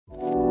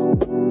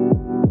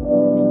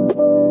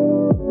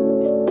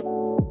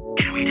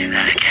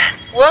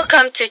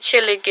Welcome to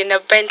Chilling in a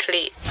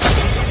Bentley,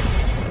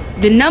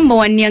 the number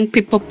one young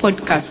people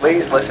podcast.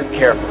 Please listen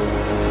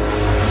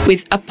carefully.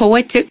 With a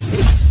poetic,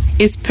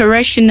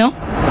 inspirational,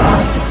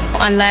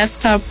 and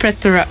lifestyle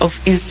plethora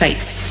of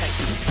insights.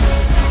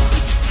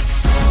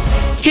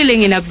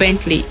 Chilling in a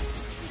Bentley,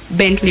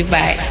 Bentley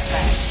vibe.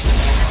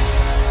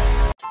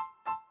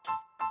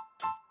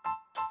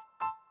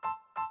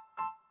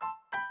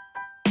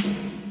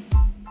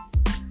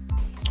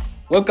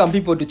 Welcome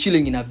people to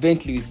Chilling in a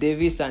Bentley with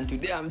Davis, and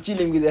today I'm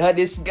chilling with the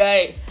hardest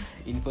guy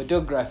in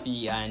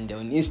photography and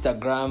on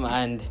Instagram,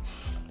 and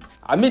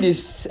I made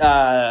this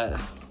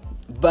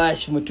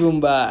Bash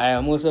Mutumba. I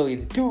am also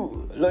with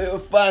two loyal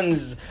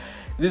fans.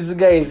 These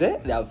guys, they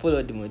have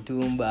followed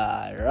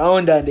Mutumba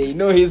around and they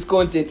know his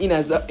content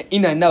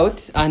in and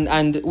out,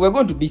 and we're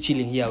going to be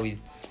chilling here with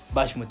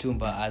Bash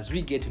Mutumba as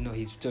we get to know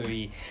his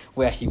story,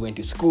 where he went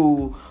to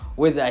school,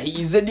 whether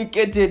he is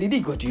educated, did he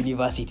go to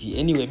university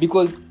anyway,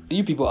 because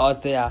you people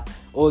out there,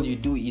 all you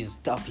do is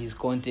tap his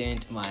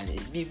content, man,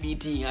 be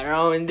beating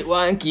around,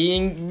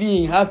 wanking,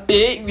 being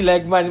happy, be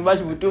like, man, Bash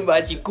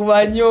Mutumba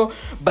chikubanyo.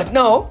 But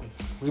now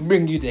we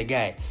bring you the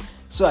guy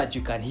so that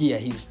you can hear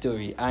his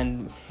story.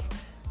 And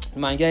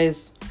man,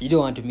 guys, you don't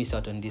want to miss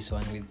out on this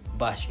one with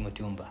Bash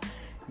Mutumba.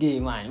 Hey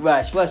man,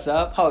 Bash, what's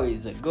up? How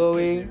is it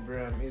going?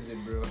 Easy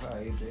bro, how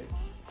are you doing?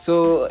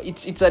 So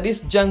it's at this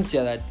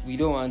juncture that we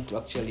don't want to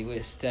actually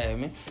waste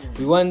time.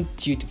 We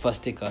want you to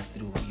first take us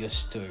through your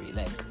story.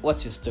 Like,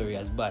 what's your story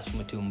as Bash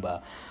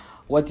Mutumba?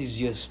 What is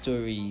your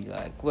story?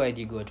 Like, where did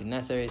you go to?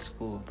 Nursery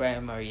school,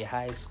 primary,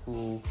 high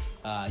school,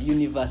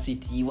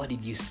 university? What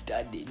did you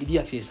study? Did you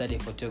actually study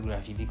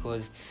photography?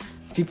 Because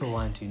people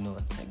want to know.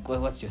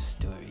 Like, what's your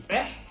story?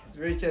 It's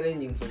very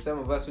challenging for some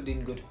of us who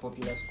didn't go to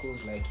popular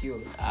schools like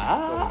yours.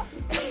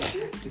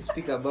 To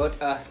speak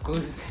about our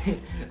schools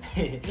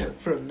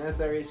from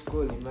nursery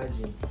school,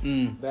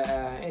 imagine. But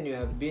anyway,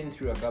 I've been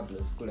through a couple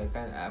of schools. I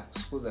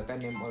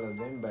can't name all of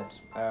them, but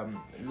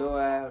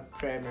lower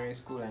primary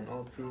school and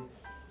all through.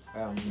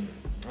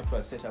 After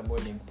I set a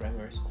boarding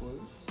primary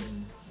school, it's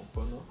in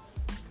Mukono.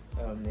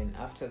 Then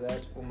after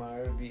that,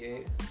 Umar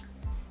RBA,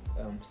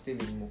 still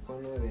in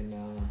Mukono.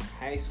 Then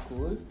high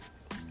school,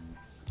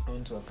 I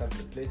went to a couple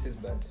of places,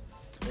 but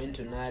I went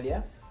to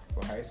Nalia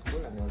for high school,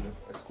 and there was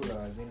a school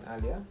I was in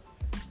earlier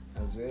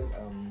as well,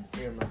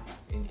 Irma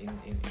in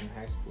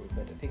high school.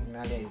 But I think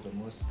Nalia is the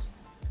most,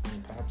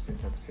 and perhaps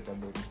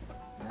acceptable.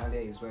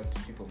 Nalia is what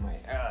people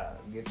might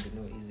get to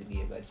know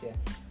easily, but yeah,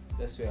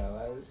 that's where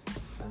I was.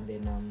 And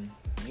then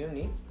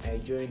uni, I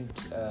joined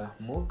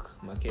MOOC,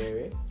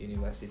 Makerere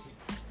University,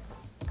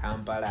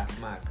 Kampala,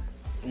 Mark.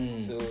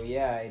 So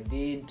yeah, I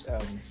did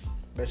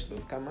Bachelor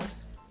of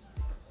Commerce.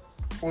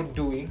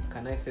 Doing,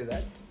 can I say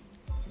that?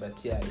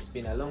 But yeah, it's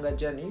been a longer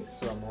journey,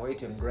 so I'm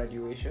awaiting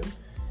graduation.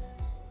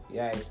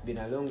 Yeah, it's been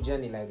a long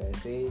journey, like I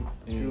say,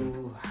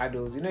 through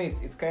hurdles. You know,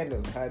 it's kind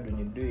of hard when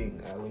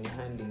you're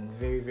handling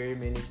very, very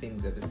many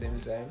things at the same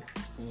time.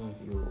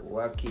 You're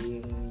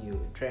working,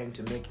 you're trying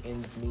to make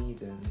ends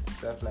meet and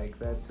stuff like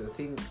that. So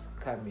things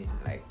come in,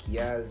 like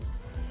years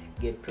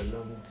get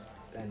prolonged,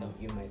 and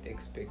you might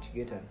expect to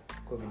get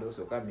COVID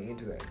also coming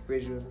into the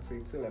equation. So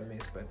it's all a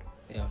mess, but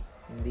yeah.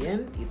 In the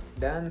end, it's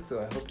done,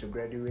 so I hope to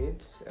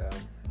graduate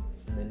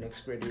in the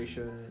next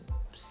graduation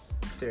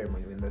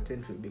ceremony when the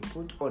tent will be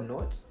put or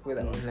not,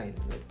 whether online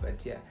or not.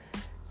 But yeah,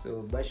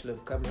 so Bachelor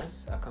of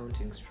Commerce,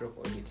 Accounting /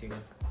 Auditing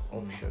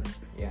option.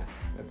 Yeah,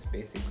 that's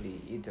basically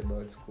it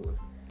about school.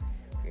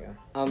 Yeah.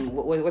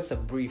 What's a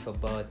brief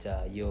about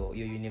your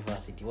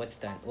university? What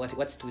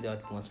stood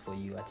out most for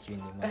you at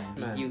uni,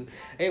 man?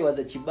 Was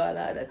the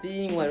Chibala the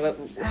thing?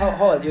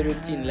 How was your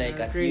routine like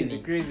at uni?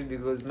 Crazy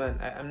because man,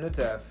 I'm not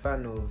a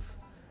fan of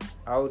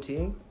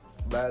outing,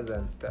 bars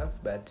and stuff,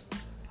 but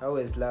I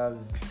always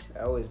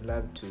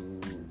loved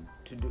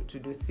to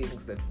do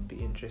things that would be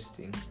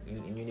interesting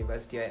in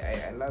university.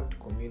 I loved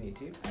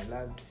community. I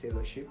loved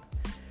fellowship,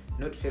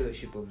 not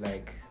fellowship of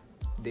like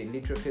the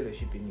literal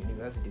fellowship in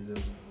universities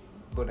of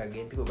born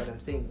again people, but I'm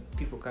saying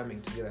people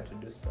coming together to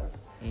do stuff.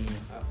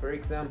 For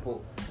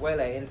example, while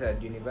I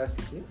entered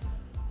university,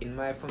 in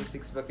my Form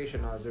 6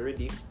 vacation, I was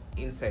already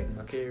inside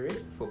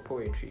Makerere for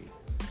poetry,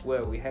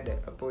 where we had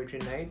a poetry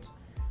night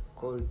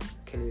called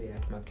Kelele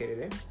at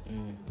Makerere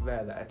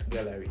via the art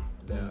gallery,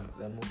 the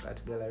MOOC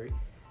art gallery.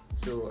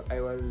 So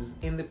I was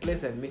in the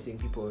place and meeting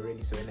people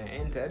already. So when I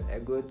entered, I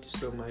got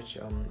so much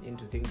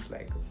into things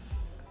like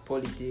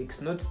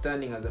politics, not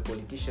standing as a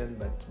politician,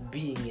 but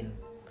being in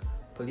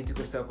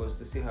political circles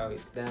to see how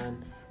it's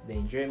done, the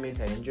enjoyment.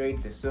 I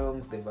enjoyed the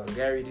songs, the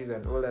vulgarities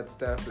and all that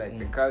stuff, like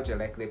the culture,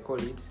 like they call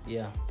it.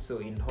 Yeah. So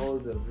in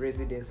halls of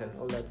residence and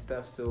all that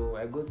stuff. So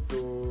I got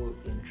so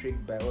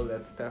intrigued by all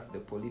that stuff, the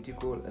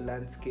political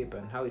landscape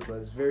and how it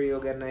was very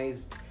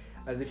organized,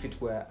 as if it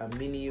were a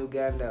mini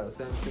Uganda or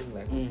something,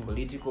 like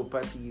political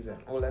parties and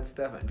all that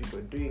stuff, and people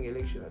doing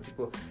elections and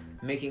people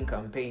making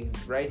campaigns,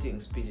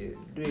 writing speeches,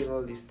 doing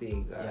all these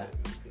things,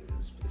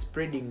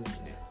 spreading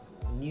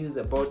news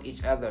about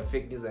each other,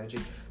 fake news and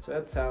shit. So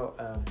that's how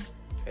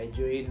I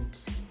joined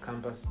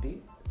Campus B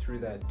through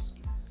that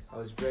I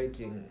was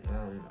writing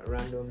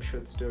random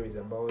short stories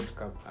about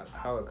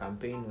how a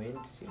campaign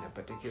went in a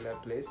particular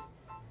place.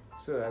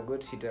 So I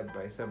got hit up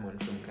by someone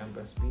from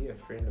Campus B, a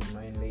friend of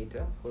mine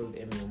later, called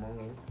Emmy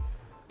Omongin.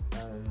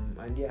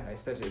 And yeah, I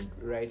started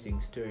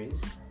writing stories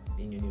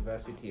in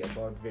university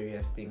about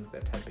various things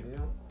that happen.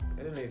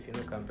 I don't know if you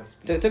know Campus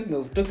B.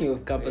 Talking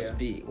of Campus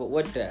B,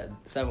 what are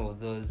some of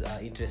those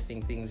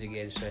interesting things you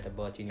guys write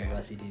about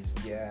universities?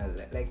 Yeah,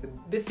 like the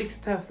basic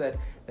stuff that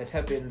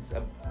happens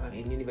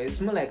in university.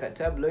 It's more like a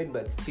tabloid,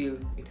 but still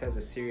it has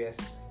a serious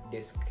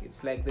desk.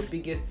 It's like the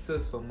biggest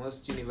source for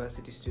most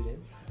university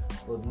students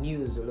of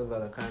news all over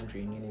the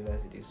country in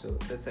universities. So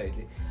that's how it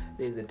is.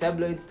 There's the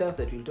tabloid stuff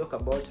that will talk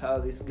about how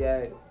this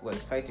guy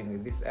was fighting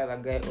with this other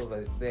guy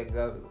over their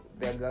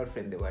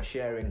girlfriend they were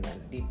sharing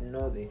and didn't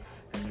know. There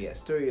can be a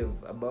story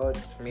about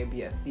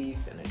maybe a thief,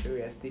 a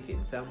notorious thief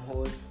in some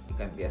hall. It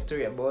can be a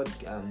story about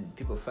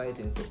people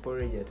fighting for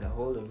porridge at a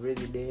hall of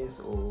residence,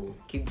 or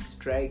kids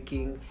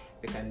striking.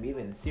 There can be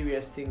even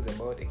serious things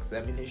about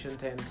examination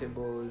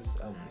timetables,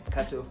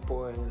 cutoff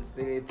points,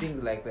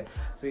 things like that.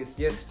 So it's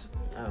just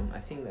I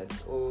think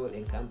that's all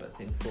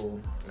encompassing for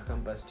a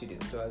campus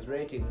student. So I was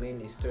writing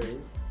mainly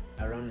stories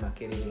around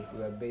Makerere. We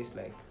were based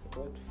like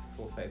about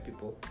 4 or 5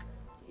 people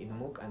in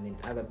MOOC, and then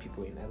other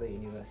people in other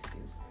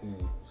universities.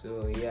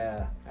 So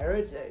yeah, I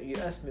wrote, you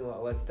asked me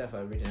what stuff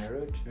I've written. I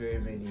wrote very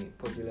many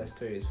popular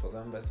stories for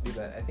Campus B,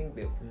 but I think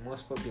the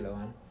most popular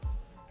one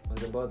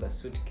was about the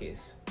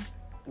suitcase.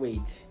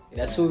 Wait,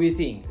 the Suvi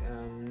thing?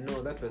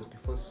 No, that was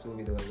before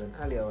Suvi. There was an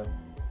earlier one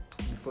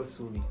before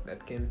Suvi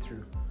that came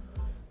through.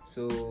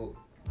 So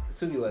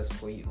Suvi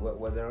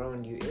was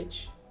around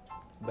UH,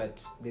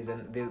 but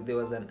there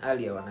was an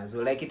earlier one as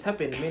well. Like, it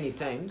happened many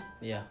times.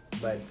 Yeah.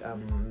 But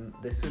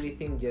the Suvi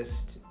thing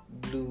just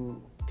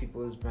blew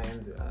people's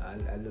minds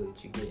a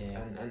lot. You get,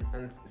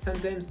 and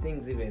sometimes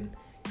things even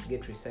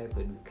get recycled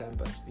with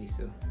Campus B.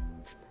 So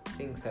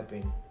things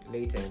happen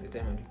later in the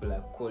time, and people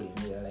are calling.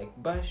 They're like,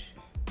 Bash,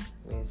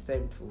 when it's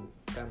time to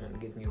come and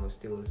get new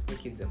hostels, the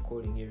kids are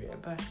calling you,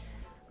 Bash,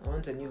 I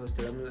want a new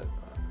hostel. I'm like,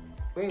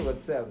 wait,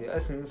 what's up? You're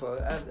asking me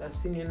for, I've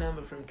seen your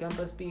number from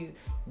Campus B,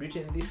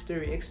 written this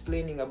story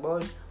explaining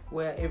about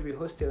where every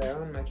hostel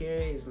around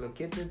Makerere is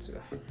located. So,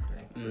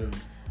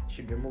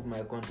 should remove my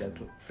contact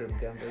from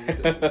Campus,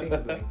 so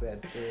things like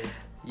that. So,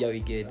 yeah, we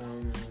get.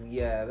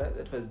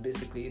 That was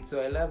basically it. So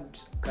I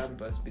loved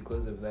Campus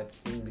because of that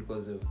thing,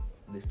 because of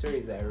the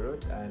stories I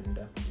wrote,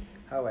 and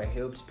how I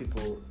helped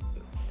people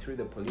through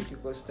the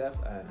political stuff,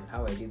 and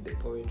how I did the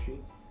poetry.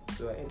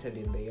 So I entered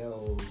in the year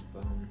of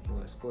it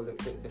was called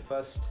the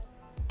first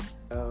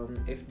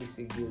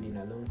FDC guild in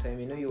a long time.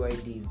 You know,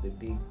 UID is the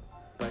big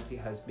party,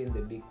 has been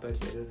the big party.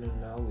 I don't know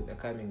now with the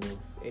coming of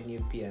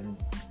NUP and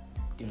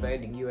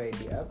dividing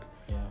UID up.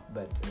 Yeah.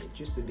 But it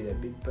used to be the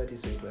big party,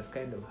 so it was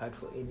kind of hard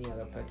for any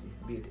other party,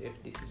 be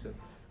it FDC. So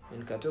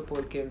when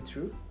Katopol came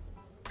through,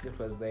 that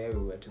was the year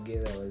we were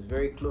together. I was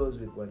very close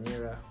with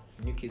Wanyera.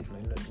 New kids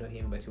might not know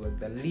him, but he was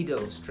the leader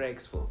of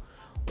strikes for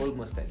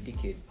almost a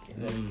decade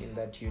in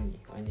that uni,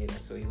 Wanyera.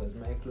 So he was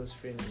my close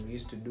friend, and we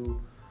used to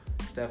do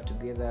stuff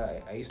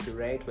together. I used to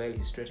write while he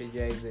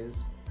strategizes.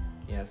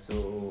 Yeah,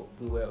 so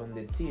we were on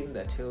the team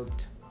that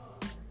helped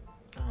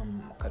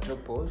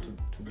Katopol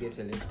to get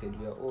elected.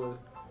 We are all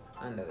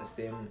under the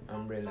same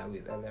umbrella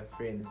with other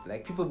friends.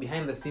 Like, people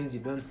behind the scenes you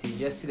don't see, you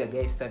just see the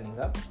guy standing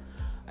up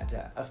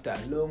after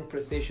a long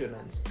procession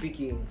and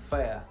speaking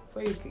fire.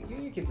 For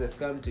you kids that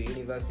come to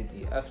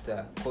university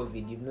after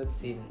COVID, you've not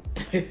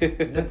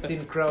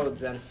seen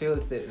crowds and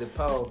felt the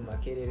power of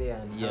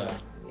Makerere and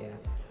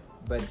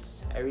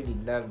But I really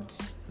loved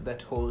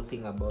that whole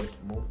thing about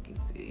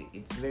MOOC.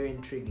 It's very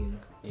intriguing.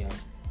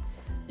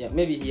 Yeah,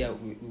 maybe here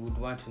we would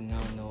want to now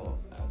know,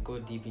 go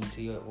deep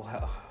into your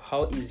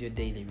how is your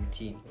daily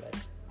routine, like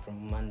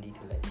from Monday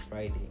to like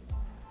Friday?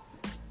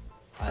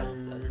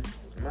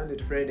 Monday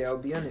to Friday, I'll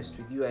be honest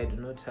with you, I do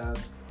not have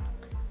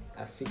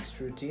a fixed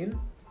routine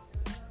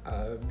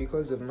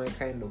because of my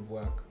kind of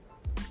work.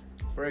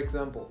 For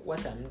example,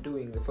 what I'm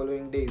doing the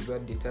following day is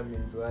what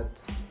determines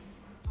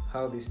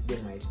how this day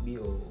might be,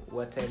 or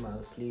what time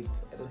I'll sleep.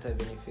 I don't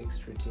have any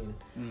fixed routine.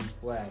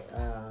 Why?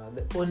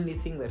 The only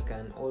thing that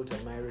can alter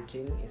my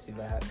routine is if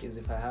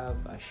I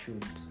have a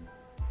shoot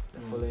the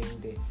following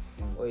day,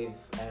 or if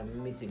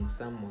I'm meeting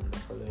someone the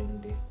following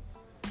day.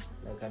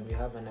 Like, and we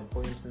have an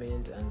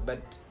appointment,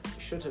 but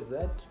short of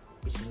that,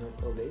 which is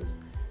not always,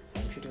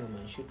 I'm shooting on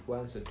my shoot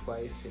once or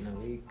twice in a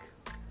week,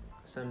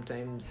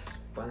 sometimes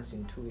once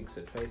in 2 weeks,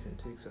 or twice in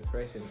 2 weeks, or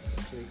thrice in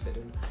 2 weeks. I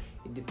don't know.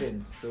 It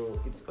depends.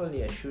 So it's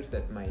only a shoot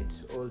that might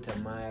alter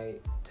my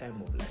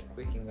time of like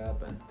waking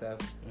up and stuff,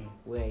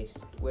 where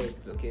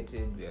it's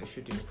located. We are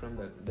shooting from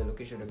the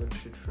location we're going to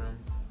shoot from,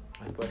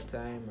 at what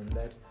time and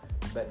that.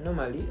 But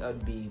normally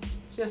I'd be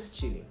just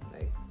chilling,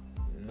 like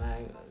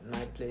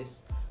my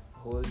place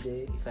whole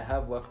day. If I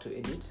have work to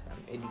edit,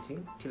 I'm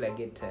editing till I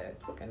get tired.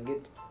 I can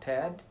get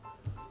tired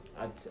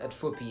at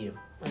 4 p.m.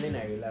 and then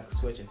I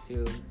relax, watch a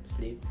film,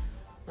 sleep,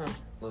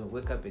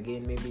 wake up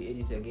again, maybe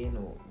edit again,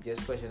 or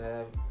just watch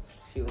another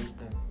film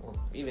or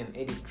even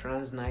edit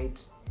trans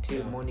night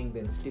till morning,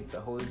 then sleep the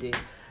whole day.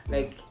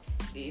 Like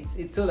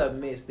it's all a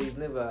mess. There's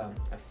never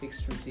a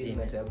fixed routine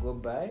that I go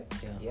by.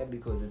 Yeah,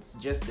 because it's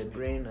just the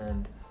brain,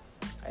 and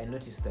I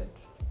noticed that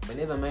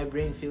whenever my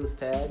brain feels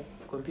tired,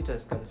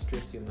 computers can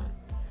stress you, man.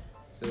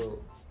 So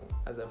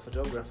as a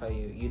photographer,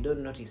 you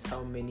don't notice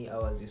how many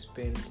hours you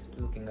spend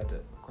looking at a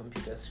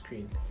computer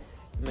screen.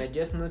 You might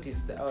just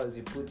notice the hours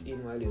you put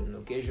in while you're on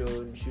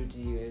location,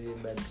 shooting,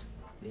 but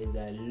there's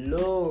a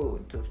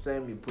lot of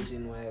time you put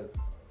in while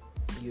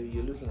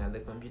you're looking at the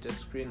computer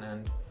screen.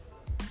 And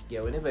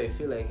whenever I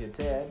feel like you're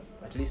tired,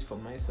 at least for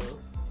myself,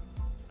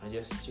 I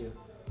just chill,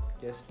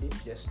 just sleep,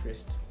 just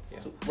rest.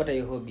 So what are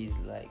your hobbies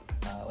like?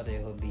 What are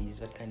your hobbies?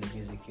 What kind of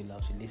music you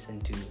love to listen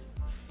to?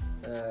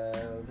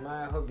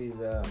 My hobbies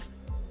are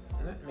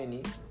not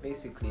many.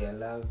 Basically, I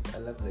love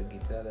the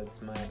guitar.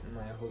 That's my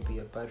hobby,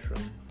 apart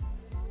from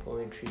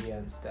poetry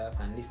and stuff,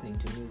 and listening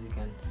to music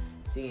and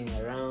singing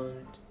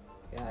around.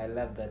 I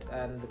love that.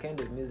 And the kind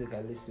of music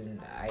I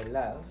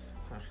love,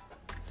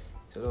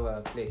 it's all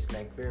over the place,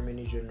 like very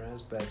many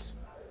genres. But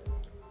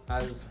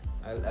as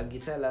a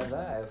guitar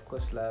lover, I of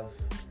course love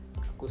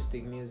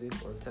acoustic music,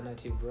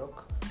 alternative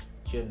rock,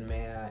 John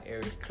Mayer,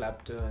 Eric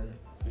Clapton,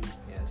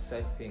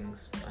 such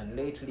things. And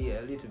lately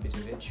a little bit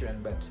of Ed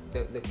Sheeran, but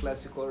the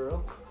classical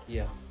rock,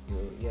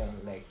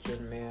 like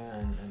John Mayer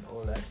and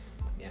all that,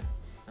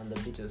 and the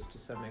Beatles to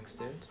some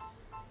extent.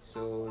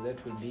 So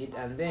that would be it.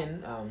 And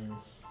then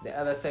the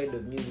other side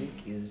of music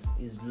is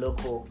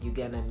local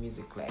Ugandan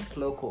music, like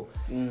local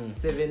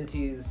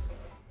 70s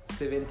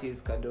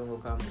Kadongo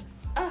Kamu.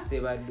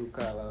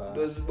 Sebaduka,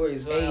 those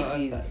boys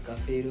 80s.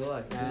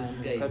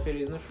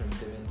 Kafero is not from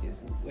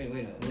 70s.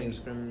 Wait. It's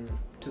from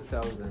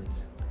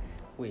 2000s.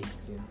 Wait,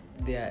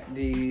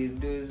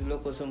 those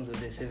local songs of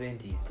the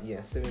 70s.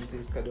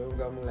 70s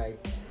Kadongamu,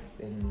 like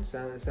then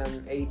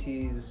some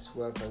 80s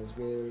work as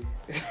well.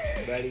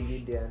 Barry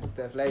Gideon and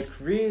stuff, like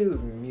real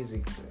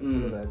music. It's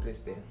all over the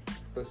place there.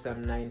 For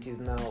some 90s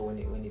now, when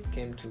it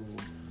came to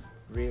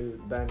real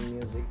band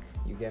music,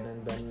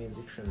 Ugandan band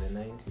music from the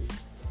 90s.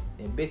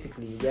 And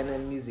basically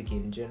Ugandan music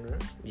in general.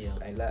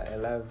 I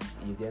love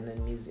Ugandan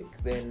music.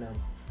 Then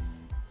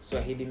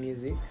Swahili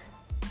music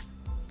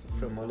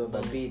from all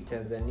over, be it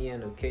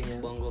Tanzanian or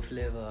Kenyan. Bongo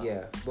flavor.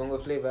 Bongo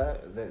flavor.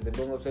 The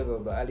bongo flavor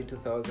of the early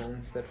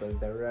 2000s. That was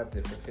the rap,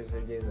 the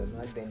Professor J's and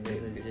what. Then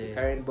the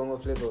current bongo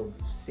flavor of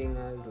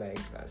singers like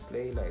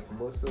Slay, like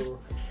Mbosso,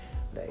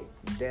 like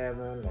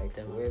Diamond, like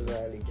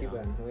whoever,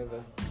 Likiba and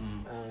whoever.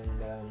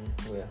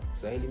 And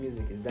Swahili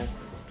music is done.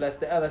 Plus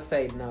the other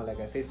side now, like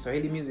I said,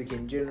 Swahili music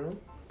in general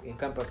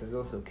encompasses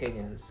also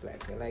Kenyans,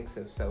 like the likes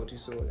of Sauti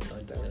Sol and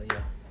stuff.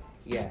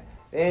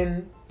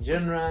 Then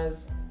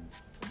genres,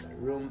 like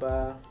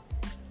rumba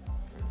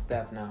and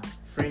stuff now.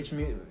 French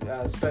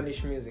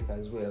Spanish music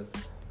as well.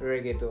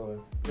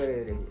 Reggaeton,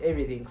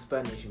 everything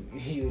Spanish,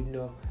 you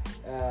know.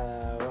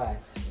 Why?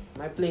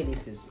 My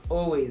playlist is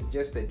always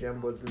just a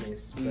jumbled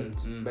mess,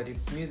 but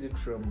it's music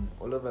from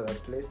all over the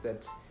place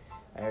that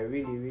I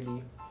really,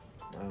 really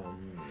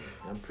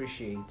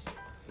appreciate.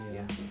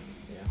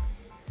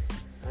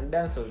 And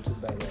dancehall too,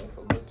 by the way, I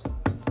forgot.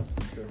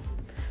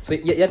 So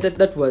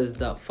that was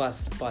the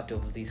first part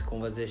of this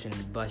conversation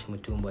with Bash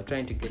Mutumba,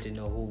 trying to get to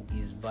know who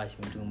is Bash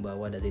Mutumba,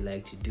 what does he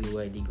like to do,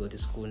 where did he go to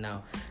school.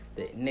 Now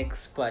the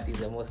next part is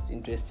the most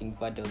interesting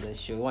part of the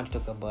show. We want to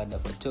talk about the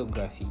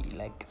photography,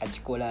 like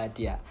Achikola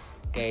Atia.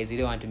 Guys, you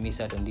don't want to miss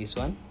out on this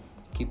one.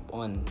 Keep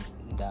on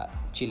the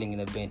chilling in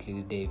the Bentley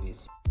with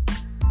Davis.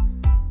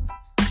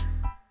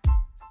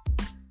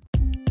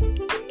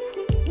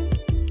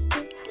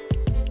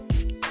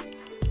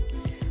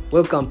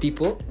 Welcome,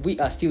 people. We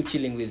are still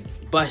chilling with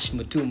Bash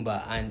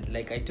Mutumba, and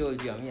like I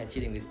told you, I'm here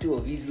chilling with two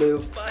of his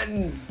loyal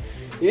fans.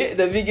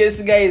 The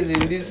biggest guys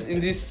in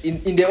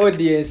the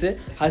audience,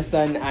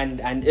 Hassan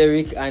and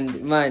Eric.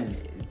 And man,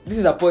 this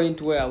is a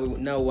point where we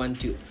now want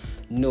to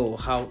know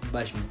how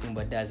Bash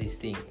Mutumba does his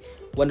thing.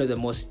 One of the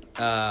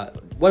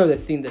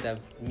things that have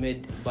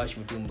made Bash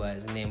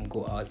Mutumba's name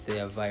go out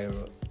there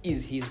viral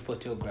is his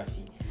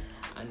photography.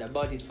 And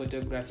about his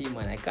photography,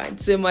 man, I can't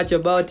say much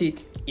about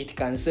it. It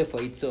can say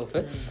for itself.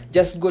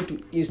 Just go to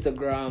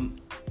Instagram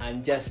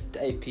and just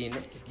type in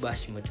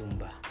Bash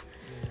Mutumba.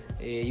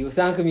 You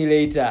thank me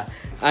later.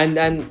 And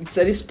it's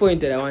at this point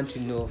that I want to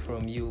know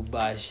from you,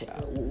 Bash,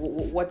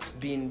 what's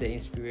been the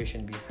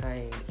inspiration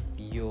behind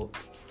your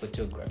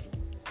photography?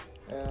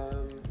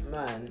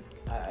 Man,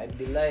 I'd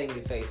be lying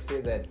if I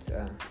say that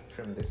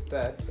from the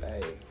start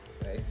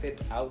I set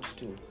out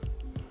to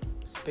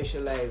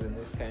specialize in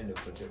this kind of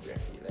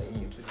photography. Like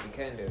it would be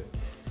kind of,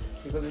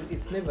 because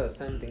it's never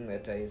something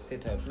that I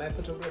set out. My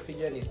photography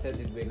journey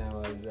started when I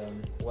was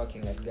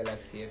working at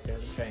Galaxy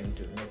FM, trying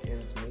to make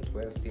ends meet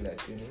while still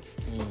at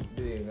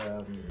uni.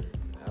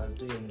 I was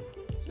doing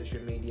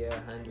social media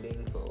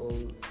handling for all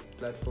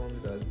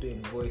platforms. I was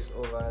doing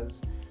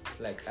voiceovers,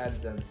 like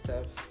ads and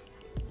stuff,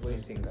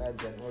 voicing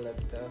ads and all that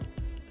stuff.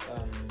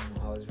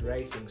 I was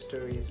writing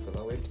stories for the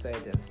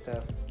website and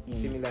stuff.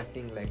 similar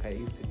thing like I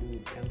used to do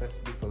with Campus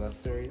Before Love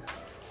Stories.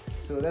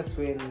 So that's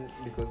when,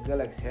 because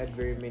Galaxy had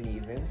very many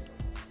events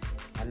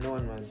and no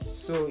one was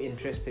so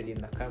interested in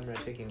the camera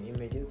taking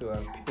images. There were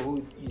people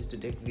who used to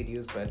take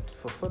videos, but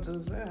for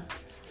photos,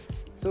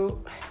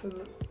 so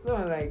they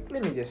were like,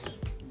 let me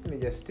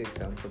just take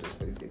some photos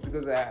for this case,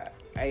 because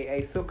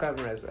I saw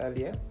cameras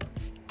earlier.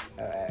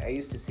 I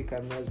used to see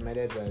cameras. My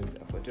dad was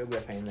a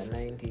photographer in the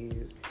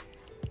 90s.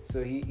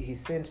 So he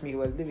sent me, he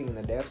was living in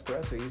the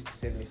diaspora, so he used to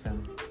send me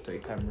some toy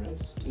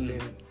cameras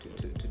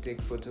to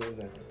take photos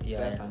and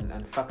stuff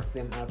and fax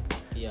them up.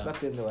 Back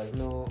then there was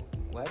no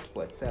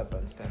WhatsApp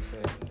and stuff.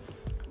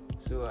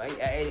 So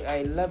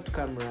I loved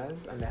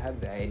cameras, and I had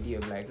the idea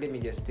of like, let me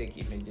just take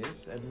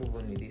images and move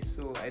on with this.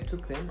 So I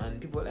took them, and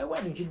people were like,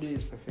 why don't you do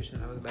this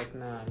professional? I was like,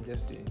 nah, I'm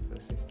just doing it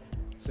for sake.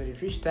 So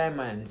it reached time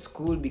and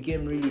school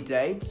became really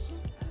tight,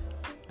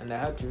 and I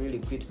had to really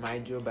quit my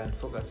job and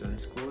focus on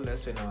school.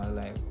 That's when I was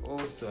like,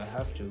 so I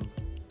have to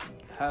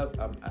have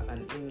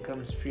an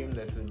income stream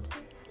that would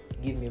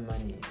give me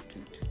money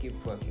to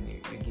keep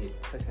working, you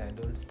get, such that I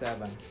don't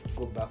starve and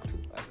go back to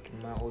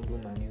asking my old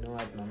woman, you know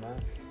what, mama,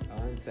 I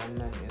want some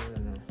money.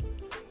 No.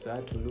 So I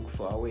had to look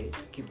for a way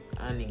to keep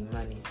earning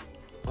money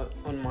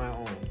on my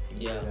own.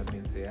 You know what I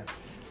mean? So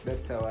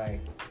that's how I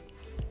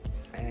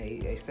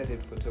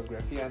started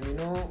photography. And you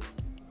know,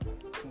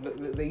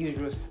 the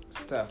usual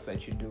stuff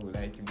that you do,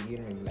 like you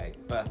begin with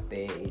like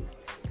birthdays,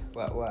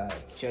 what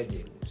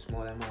charging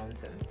small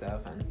amounts and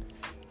stuff, and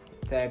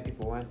time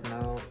people want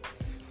now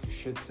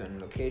shoots on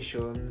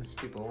locations,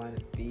 people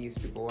want this,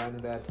 people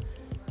want that.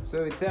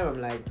 So with time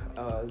I'm like,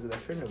 I was with a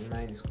friend of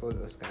mine, he's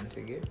called Oscar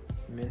Ntege.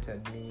 He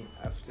mentored me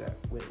after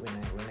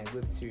when I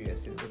got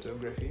serious in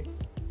photography.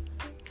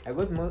 I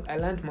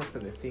learned most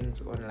of the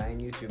things online,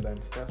 YouTube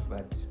and stuff,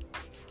 but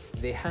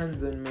the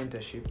hands-on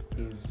mentorship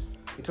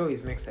it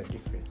always makes a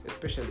difference,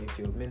 especially if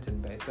you're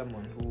mentored by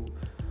someone who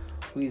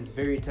is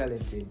very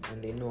talented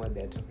and they know what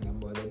they're talking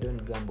about. They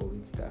don't gamble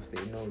with stuff,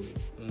 they know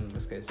it.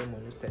 Oscar is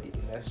someone who studied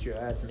industrial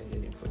art,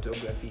 majored in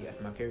photography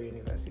at Makerere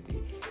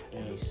University,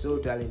 and he's so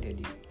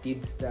talented. He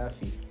did stuff,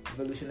 he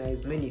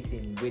revolutionized many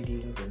things,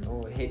 weddings and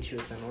all,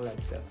 headshots and all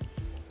that stuff.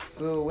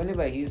 So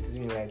whenever he used to see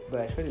me like,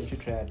 but why don't you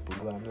try at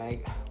Budwa? I'm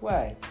like,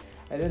 why?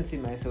 I don't see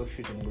myself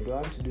shooting Budwa.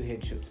 I want to do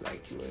headshots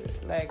like you.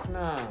 Like,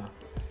 nah,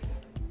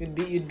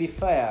 you'd be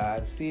fire.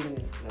 I've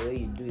seen the way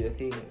you do your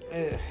thing.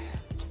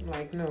 I'm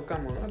like, no,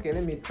 come on. Okay,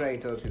 let me try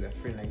it out with a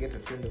friend. I get a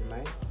friend of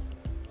mine.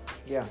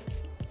 Yeah,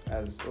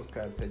 as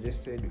Oscar had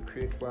suggested, we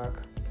create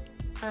work,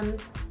 and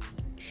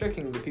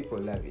shockingly people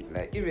love it.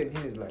 Like even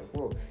him is like,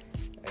 whoa,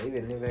 I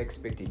even never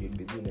expected you'd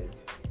be good at it.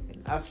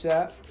 And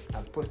after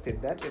I've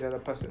posted that, another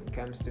person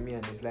comes to me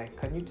and is like,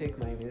 can you take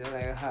my image? I'm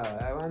like, how?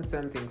 I want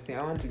something.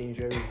 I want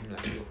lingerie. I'm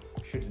like,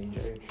 oh, shoot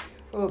lingerie.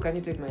 Oh, can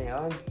you take my? I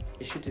want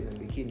a shoot in a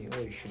bikini.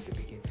 Oh, you shoot the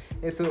bikini.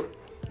 And so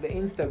the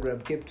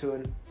Instagram kept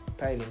on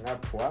piling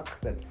up work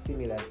that's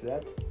similar to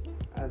that,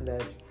 and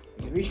that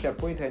you reached a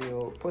point and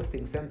you're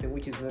posting something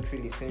which is not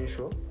really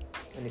sensual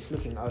and it's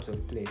looking out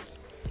of place.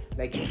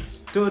 Like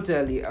it's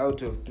totally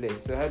out of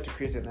place. So I had to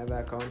create another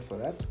account for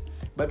that.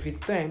 But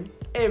with time,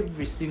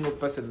 every single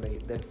person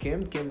that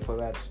came for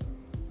that.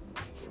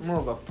 More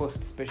of a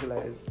forced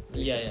specialized.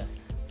 Yeah.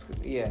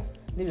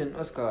 Even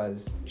Oscar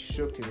was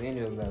shocked in the end.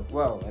 He was like,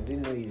 wow, I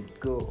didn't know you'd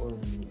go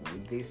on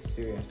with this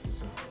seriously.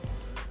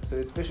 So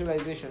the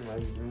specialization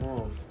was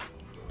more of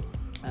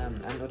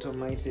an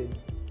automated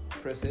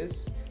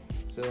process.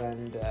 So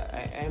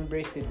I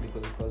embraced it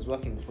because it was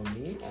working for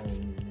me,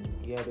 and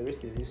the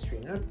rest is history.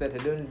 Not that I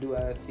don't do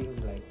other things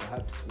like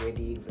perhaps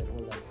weddings and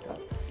all that stuff.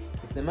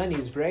 If the money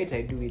is right,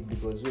 I do it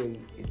because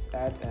it's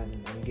art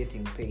and I'm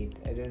getting paid.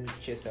 I don't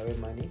chase away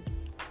money.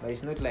 But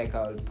it's not like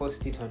I'll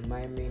post it on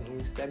my main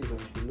Insta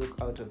because it will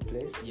look out of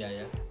place.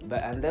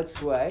 And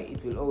that's why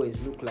it will always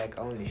look like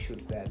I only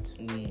shoot that.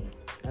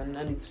 And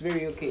it's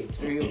very okay. It's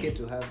very okay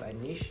to have a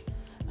niche,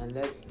 and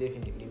that's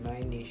definitely my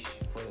niche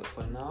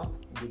for now.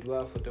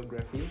 Boudoir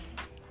photography.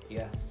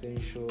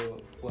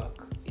 Sensual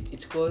work.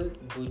 It's called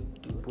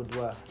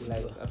boudoir,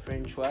 like a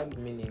French word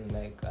meaning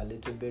like a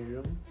little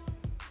bedroom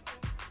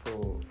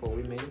for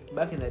women.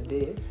 Back in the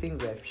day,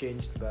 things have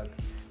changed but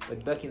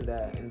back in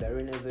the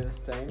Renaissance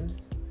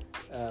times,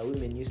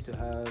 women used to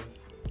have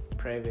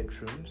private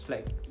rooms,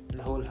 like in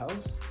the whole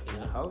house.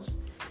 In a house,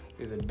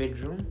 there's a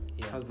bedroom,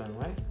 husband and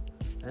wife,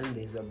 and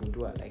there's a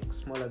boudoir, like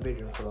smaller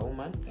bedroom for a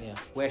woman,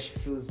 where she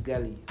feels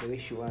girly the way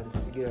she wants.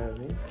 You get what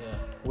I mean?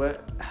 Where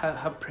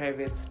her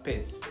private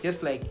space,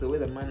 just like the way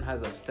the man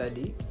has a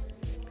study,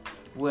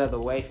 where the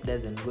wife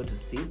doesn't go to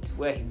sit,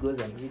 where he goes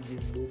and reads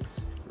his books,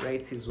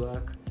 writes his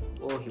work,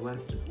 or he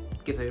wants to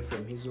get away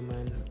from his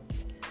woman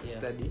to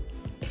study.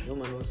 The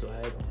woman also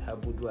had her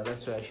boudoir.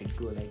 That's where I should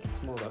go. Like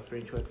it's more of a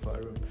French word for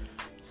a room.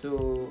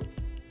 So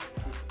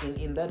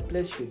in that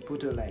place, you should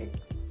put like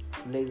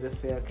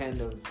laissez-faire kind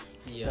of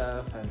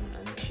stuff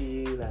and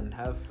chill and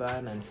have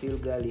fun and feel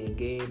girly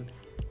again.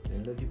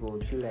 And then people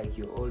would feel like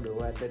you're older,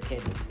 that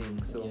kind of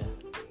thing. So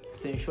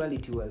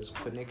sensuality was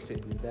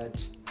connected with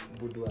that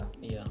boudoir.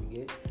 Yeah.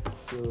 Okay?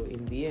 So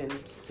in the end,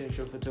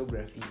 sensual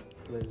photography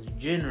was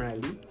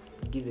generally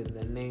given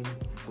the name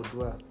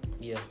boudoir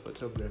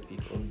photography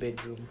or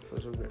bedroom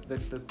photography.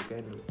 That's the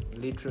kind of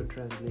literal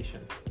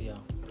translation. Yeah.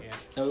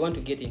 Now we want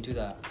to get into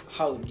the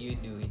how do you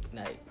do it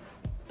now.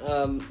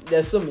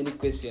 There's so many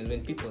questions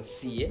when people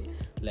see it,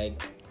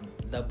 like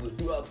the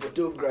boudoir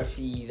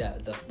photography,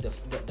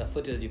 the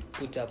photos you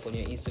put up on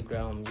your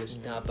Instagram, your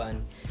Snap,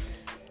 and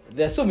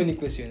there's so many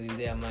questions in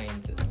their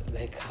mind,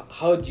 like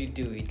how do you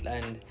do it?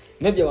 And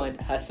maybe I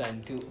want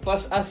Hassan to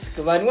first ask,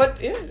 man, what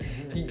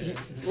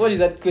is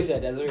that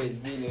question that's always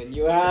been on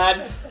your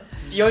heart?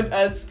 You don't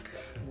ask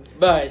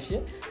Bash,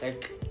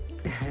 like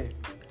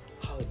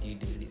how do you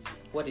do this?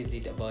 What is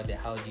it about the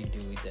how do you do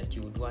it that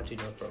you would want to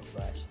know from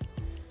Bash?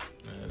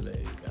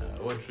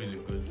 What really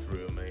goes through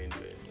your mind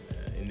when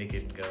a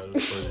naked girl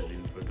poses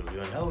in front of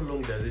you, and how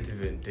long does it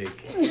even take?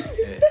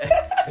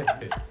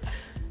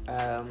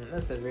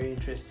 That's a very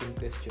interesting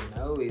question.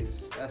 I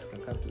always ask a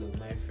couple of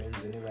my friends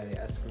whenever they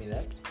ask me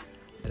that.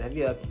 But have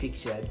you ever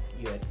pictured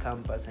you at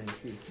campus and you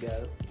see this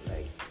girl,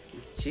 like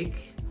this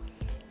chick?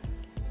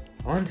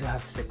 I want to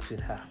have sex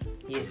with her.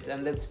 Yes,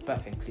 and that's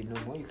perfectly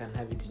normal. You can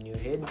have it in your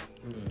head.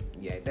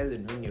 Yeah, it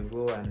doesn't mean you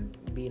go and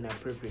be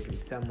inappropriate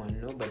with someone,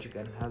 no, but you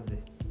can have the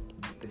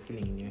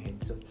feeling in your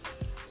head. So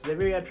she's a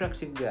very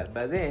attractive girl.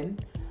 But then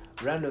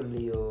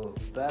randomly you're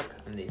back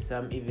and there's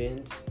some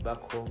event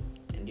back home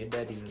and your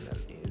dad is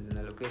in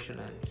a location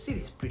and you see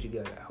this pretty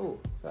girl, like, oh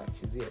fuck,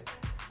 she's here.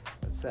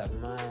 What's up?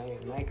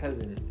 My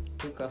cousin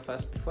took her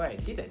first before I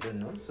did, I don't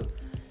know. So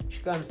she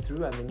comes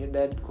through and then your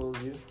dad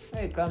calls you,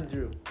 hey, come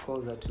through,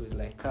 calls her too, is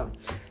like, come.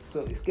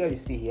 So this girl you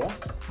see here,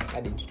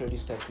 I'd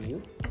introduce her to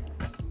you.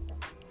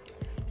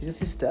 She's a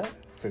sister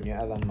from your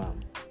other mom.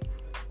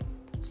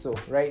 So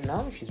right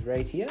now she's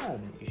right here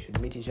and you should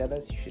meet each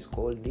other. She's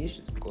called this,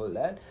 she's called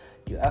that.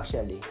 You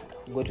actually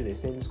go to the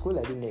same school.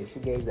 I don't know if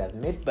you guys have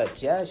met,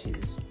 but yeah,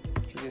 she's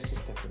your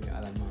sister from your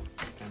other mom.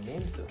 That's her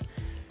name. So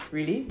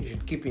really, you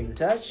should keep in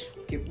touch,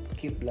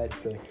 keep blood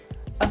flowing.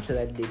 After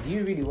that day, do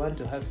you really want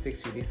to have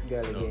sex with this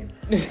girl again?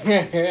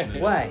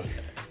 Why?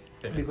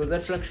 Because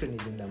attraction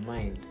is in the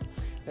mind.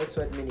 That's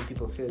what many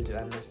people fail to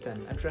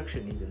understand.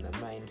 Attraction is in the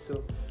mind.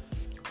 So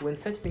when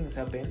such things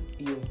happen,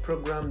 you've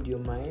programmed your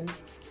mind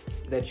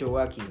that you're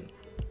working.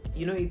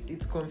 You know,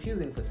 it's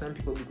confusing for some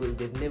people because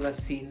they've never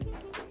seen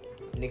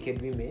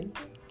naked women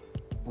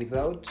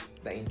without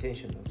the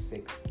intention of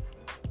sex.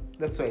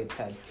 That's why it's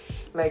hard.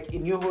 Like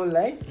in your whole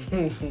life,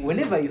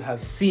 whenever you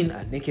have seen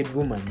a naked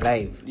woman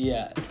live,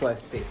 it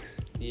was sex.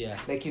 Yeah.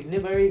 Like you've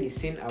never really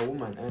seen a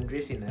woman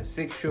undress in a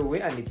sexual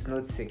way and it's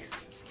not sex.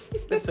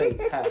 That's why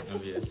it's hard.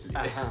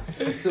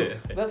 Obviously. So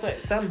that's why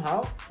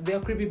somehow there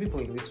are creepy people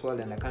in this world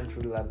and I can't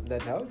rule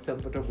that out. Some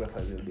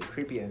photographers will be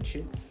creepy and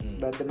shit,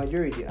 but the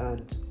majority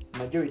aren't.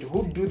 Majority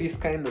who do this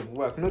kind of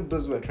work, not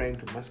those who are trying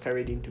to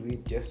masquerade into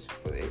it just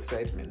for the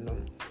excitement. No,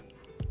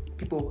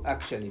 people who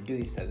actually do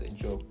this as a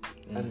job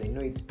and they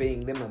know it's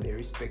paying them and they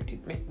respect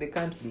it. They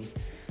can't be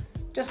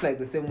just like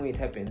the same way it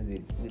happens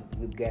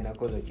with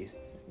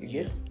gynecologists. You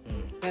get?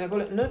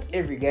 Not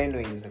every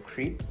gyno is a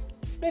creep.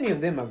 Many of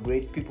them are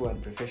great people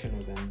and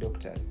professionals and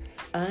doctors.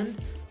 And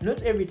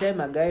not every time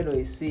a gyno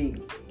is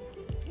seeing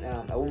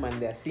a woman,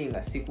 they're seeing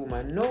a sick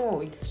woman.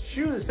 No, it's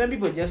true. Some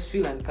people just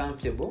feel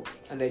uncomfortable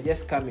and they're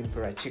just coming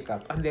for a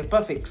checkup and they're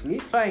perfectly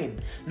fine.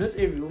 Not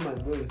every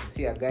woman going to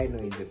see a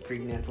gyno is a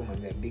pregnant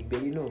woman, they're big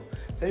belly. No,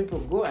 some people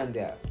go and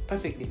they're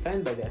perfectly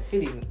fine, but they're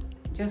feeling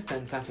just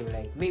uncomfortable,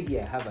 like maybe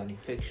I have an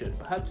infection,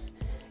 perhaps.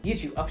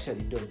 Yet you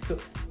actually don't. So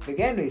the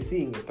gyno is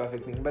seeing a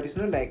perfect thing, but it's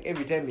not like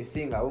every time he's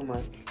seeing a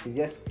woman, he's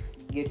just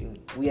getting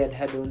weird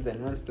head-ons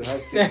and wants to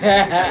have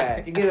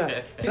sex. You get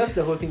what? So that's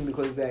the whole thing,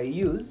 because they're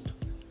used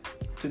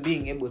to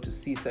being able to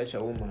see such a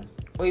woman,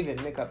 or even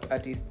makeup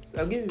artists.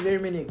 I'll give you very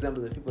many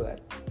examples of people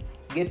that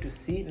get to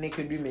see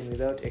naked women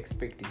without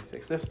expecting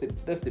sex. That's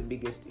the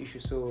biggest issue.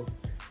 So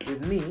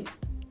with me,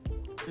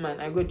 man,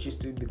 I got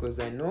used to it because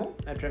I know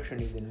attraction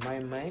is in my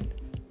mind,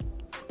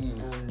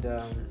 and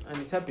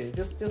it's happening.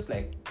 Just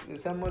like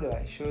some model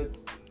I showed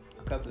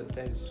a couple of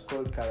times, it's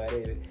called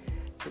Kabarebe.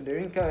 So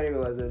during Kabarebe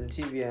was on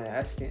TV and I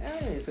asked him,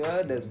 so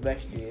how does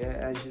Bash do?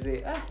 And she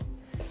said,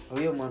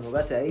 huyo mwana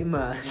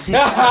bataima.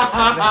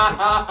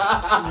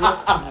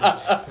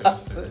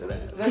 So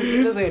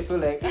that's why I feel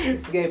like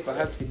this guy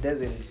perhaps he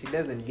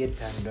doesn't get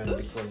turned on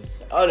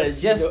because it's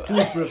just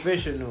too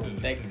professional.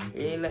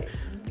 Like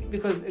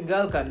because a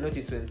girl can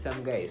notice when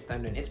some guy is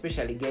turned on,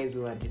 especially guys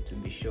who want it to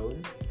be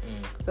shown.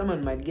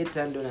 Someone might get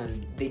turned on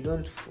and they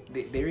don't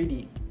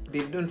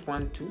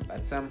want to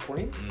at some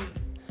point.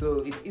 So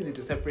it's easy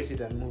to separate it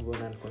and move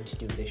on and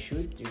continue the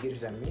shoot. You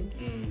get what I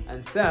mean?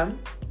 And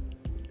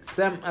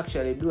some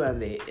actually do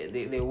and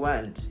they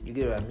want, you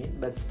get what I mean?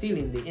 But still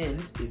in the end,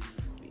 if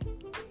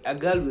a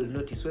girl will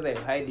notice whether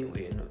you're hiding or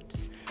you're not.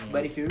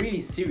 But if you're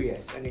really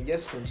serious and you're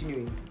just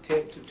continuing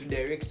to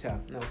direct her,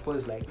 now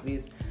pose like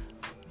this,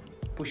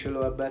 push your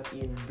lower back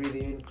in, breathe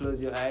in,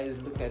 close your eyes,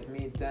 look at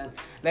me, turn.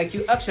 Like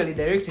you're actually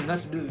directing her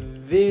to do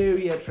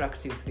very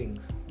attractive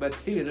things, but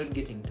still you're not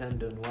getting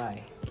turned on.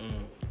 Why?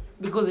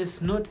 because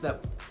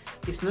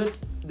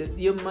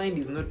your mind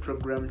is not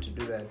programmed to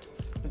do that.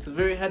 It's a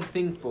very hard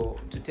thing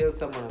to tell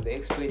someone and they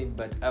explain it,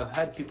 but I've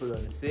had people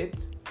on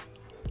set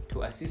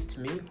to assist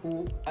me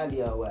who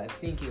earlier were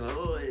thinking,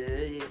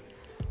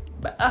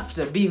 but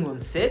after being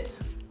on set,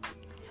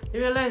 they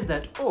realized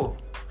that,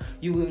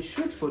 you will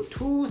shoot for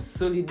 2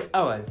 solid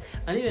hours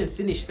and even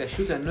finish the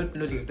shoot and not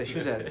notice the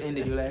shoot has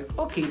ended. You're like,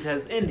 okay, it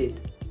has ended.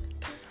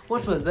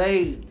 What was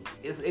I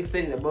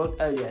excited about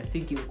earlier,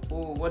 thinking,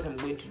 what I'm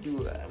going to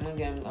do,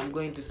 I'm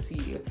going to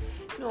see.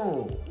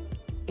 No.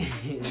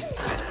 In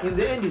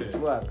the end, it's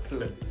work.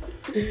 So,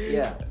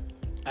 yeah.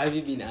 Have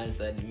you been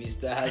answered,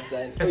 Mr.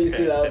 Hassan? Or you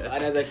still have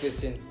another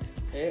question?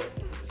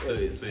 So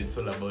it's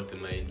all about the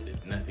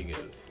mindset, nothing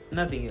else.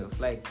 Nothing else.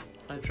 Like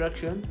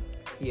attraction,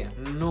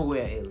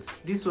 nowhere else.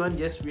 This one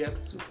just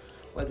reacts to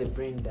what the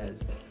brain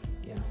does.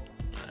 Yeah.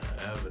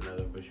 I have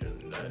another question.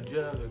 Do you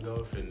have a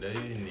girlfriend? Are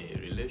you in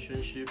a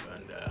relationship?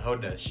 And how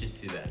does she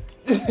see that?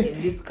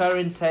 In this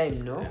current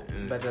time, no.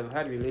 But I've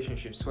had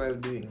relationships while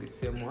doing the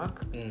same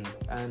work.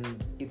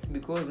 And it's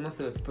because most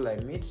of the people I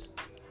meet,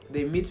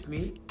 they meet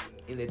me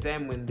in the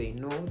time when they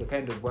know the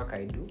kind of work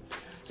I do.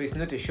 So it's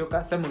not a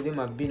shocker. Some of them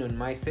have been on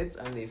my sets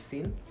and they've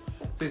seen.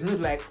 So it's not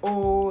like,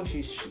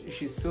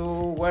 she's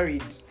so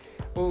worried.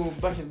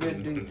 But she's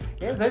going to do this.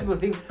 Yeah, some people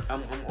think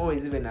I'm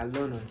always even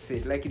alone on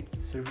set. Like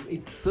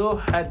it's so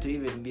hard to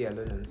even be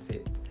alone on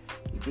set.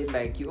 You get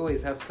like you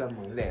always have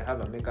someone there. You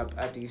have a makeup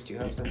artist. You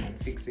have someone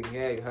fixing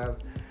hair. You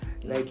have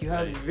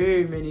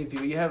very many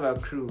people. You have a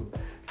crew.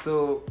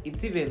 So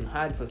it's even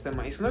hard for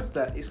someone. It's not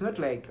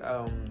like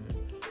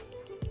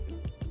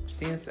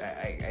since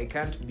I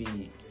can't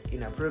be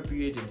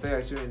inappropriate in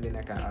such and then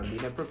I'll be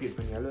inappropriate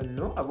when you're alone.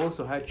 No, I've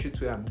also had shoots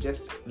where I'm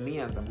just me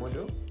and the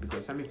model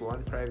because some people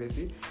want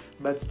privacy,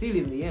 but still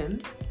in the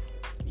end,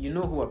 you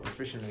know who a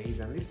professional is,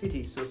 and this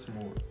city is so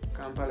small.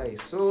 Kampala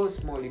is so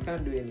small, you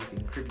can't do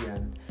anything creepy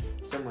and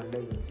someone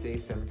doesn't say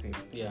something.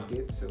 Yeah.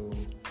 So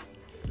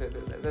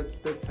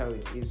that's how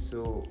it is.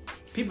 So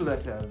people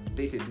that have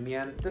dated me,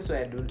 and that's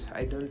why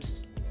I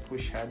don't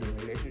push hard in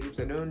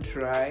relationships. I don't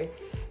try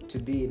to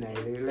be in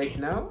a like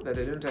now that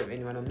I don't have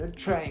anyone. I'm not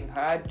trying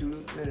hard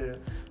to no,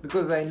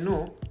 because I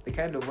know the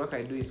kind of work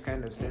I do is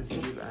kind of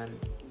sensitive, and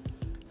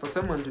for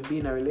someone to be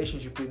in a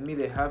relationship with me,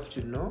 they have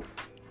to know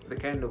the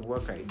kind of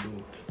work I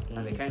do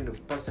and the kind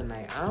of person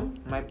I am.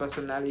 My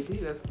personality,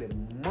 that's the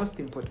most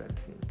important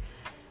thing.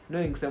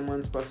 Knowing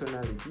someone's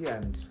personality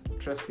and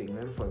trusting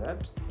them for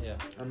that,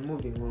 and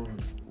moving on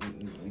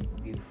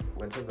with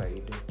whatever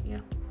you do.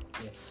 Yeah.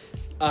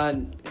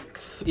 And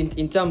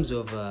in terms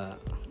of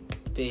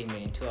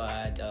payment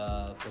toward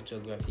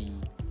photography,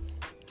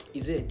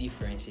 is there a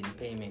difference in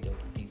payment of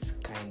this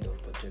kind of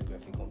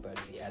photography compared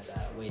to the other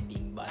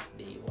wedding,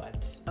 birthday,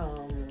 what?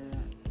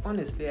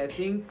 Honestly, I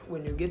think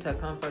when you get a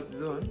comfort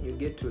zone, you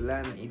get to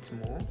learn it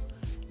more,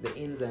 the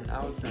ins and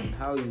outs and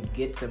how you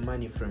get the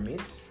money from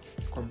it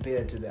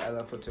compared to the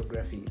other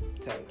photography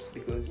types,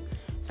 because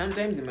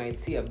sometimes you might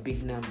see a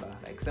big number,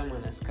 like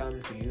someone has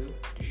come to you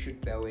to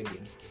shoot their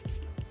wedding.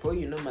 For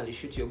you normally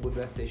shoot your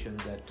boudoir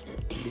sessions at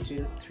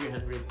between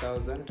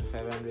 300,000 to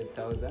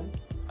 500,000,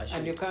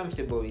 and you're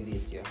comfortable with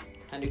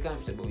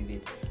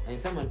it, and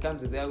someone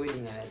comes to their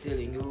wedding and they're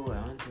telling you,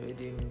 I want a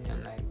wedding,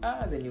 and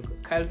like, then you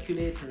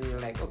calculate and you're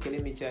like, okay,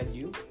 let me charge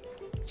you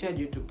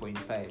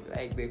 2.5,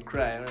 like they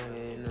cry,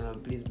 no,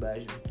 please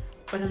budge.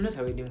 But I'm not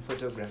a wedding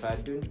photographer.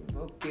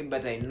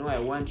 But I know I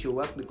want your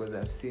work because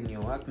I've seen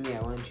your work. I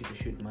want you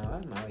to shoot my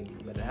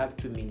wedding, but I have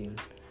 2 million.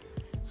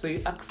 So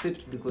you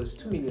accept because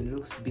 2 million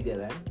looks bigger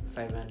than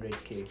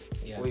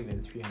 500k or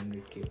even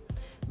 300k.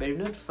 But you've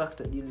not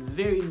factored in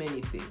very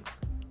many things.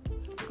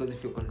 Because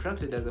if you're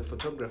contracted as a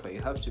photographer,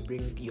 you have to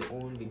bring your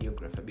own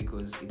videographer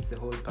because it's the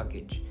whole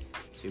package.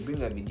 So you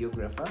bring a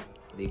videographer,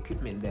 the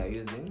equipment they are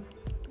using,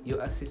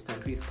 your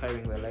assistant who is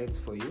carrying the lights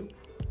for you,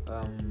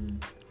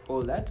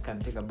 all that can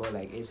take about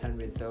like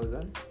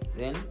 800,000.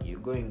 Then you're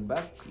going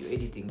back, you're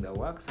editing the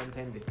work.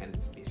 Sometimes it can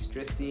be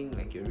stressing,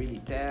 like you're really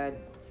tired.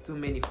 It's too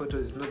many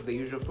photos. It's not the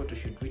usual photo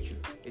shoot which you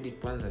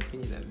edit once and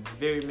finish. There are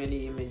very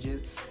many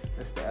images.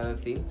 That's the other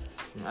thing.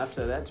 And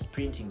after that,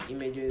 printing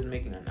images,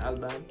 making an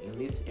album. In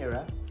this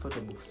era, photo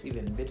books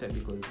even better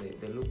because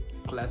they look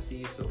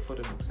classy. So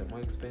photo books are more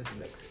expensive,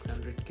 like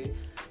 600k.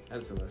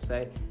 That's on the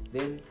side.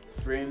 Then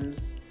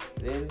frames.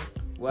 Then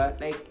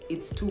what? Like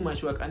it's too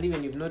much work, and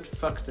even you've not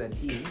factored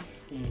in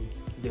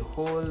the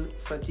whole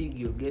fatigue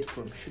you'll get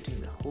from shooting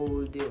the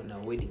whole day on a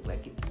wedding.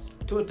 Like it's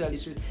totally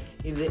stressed.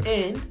 In the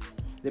end,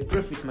 the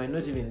profit might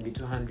not even be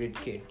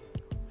 200k,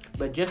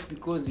 but just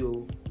because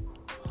you're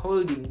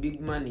holding big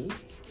money,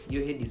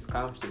 your head is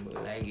comfortable.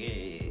 Like,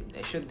 hey,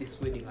 I shot this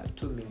wedding at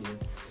 2 million.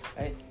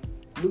 Right?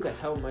 Look at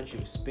how much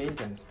you've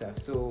spent and stuff.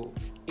 So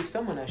if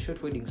someone has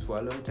shot weddings for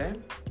a long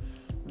time,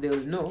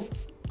 they'll know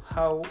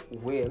how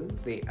well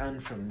they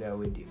earn from their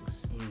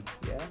weddings.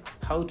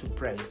 How to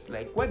price,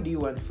 like what do you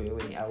want for your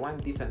wedding? I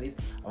want this and this.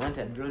 I want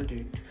a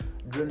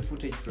drone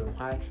footage from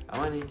high. I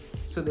want it.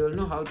 So they'll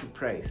know how to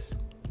price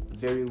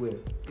very well.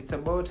 It's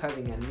about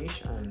having a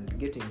niche and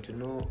getting to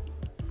know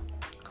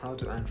how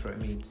to earn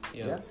from it.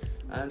 Yeah.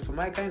 And for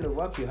my kind of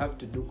work, you have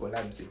to do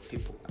collabs with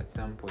people at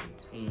some point.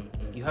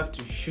 You have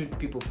to shoot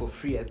people for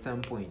free at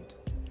some point.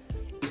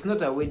 It's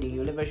not a wedding,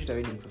 you'll never shoot a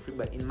wedding for free,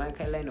 but in my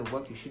line of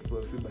work, you shoot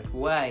for free. But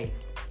why?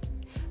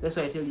 That's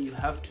why I tell you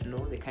have to know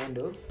the kind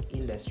of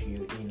industry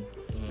you're in.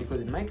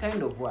 Because in my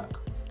kind of work,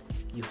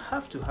 you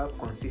have to have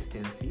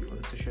consistency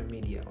on social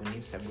media, on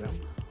Instagram,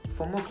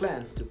 for more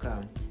clients to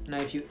come. Now,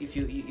 if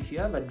you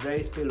have a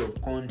dry spell of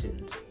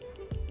content,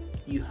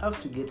 you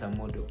have to get a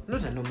model,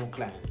 not a normal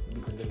client,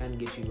 because they can't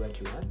get you what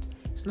you want.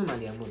 It's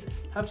normally a model.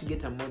 You have to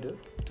get a model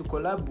to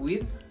collab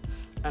with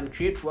and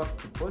create work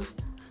to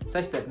post,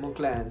 such that more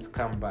clients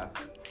come back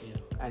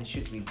and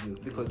shoot with you.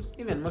 Because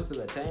even most of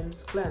the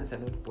times, clients are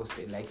not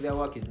posted. Like, their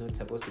work is not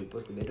supposed to be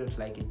posted. They don't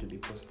like it to be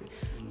posted.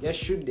 Just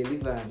shoot,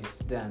 deliver, and it's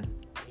done.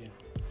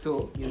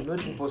 So you're not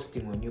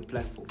posting on your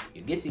platform.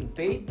 You're getting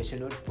paid, but you're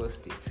not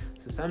posting.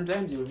 So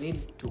sometimes you'll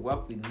need to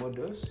work with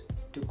models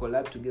to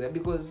collab together,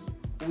 because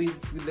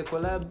with the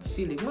collab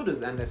feeling,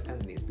 models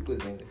understand this because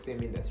they're in the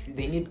same industry.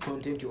 They need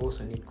content, you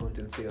also need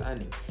content, so you're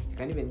earning. You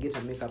can even get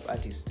a makeup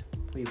artist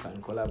who you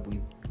can collab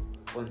with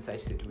on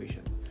such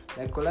situations.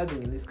 Like,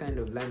 collabing in this kind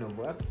of line of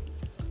work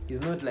is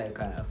not like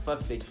a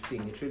perfect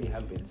thing. It really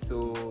happens.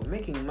 So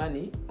making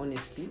money,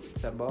 honestly,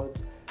 it's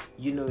about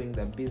you knowing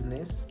the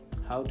business,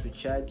 how to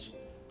charge,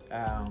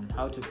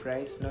 how to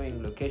price,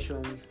 knowing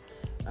locations,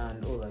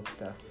 and all that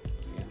stuff.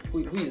 Who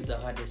is the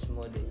hardest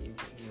model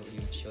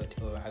you've shot,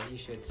 or have you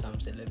shot some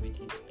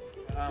celebrities?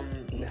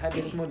 The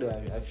hardest model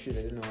I've shot,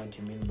 I don't know what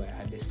you mean by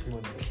hardest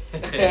model.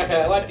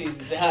 What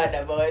is hard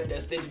about the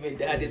statement,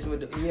 the hardest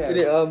model? Yeah,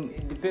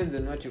 it depends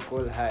on what you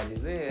call hard.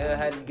 Is it a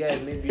hard guy?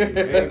 Maybe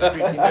very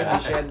pretty,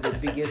 maybe she had the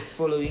biggest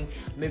following,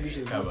 maybe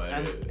she's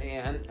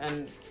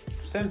and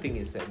something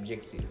is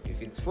subjective.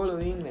 If it's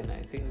following, then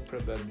I think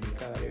probably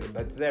Kaware,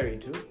 but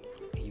Zari too.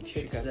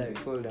 She can be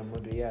called a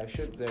model. Yeah, I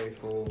shot Zari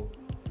for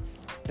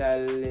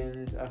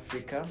Talent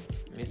Africa,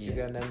 Miss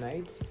Uganda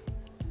Night.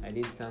 I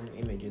did some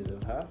images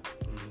of her.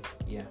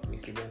 Yeah,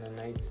 Miss Uganda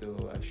Night.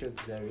 So I've shot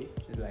Zari.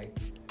 She's like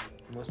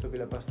the most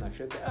popular person I've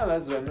shot.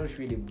 Others were not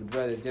really good,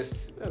 but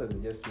others are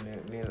just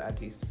male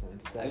artists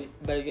and stuff.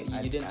 But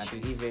you don't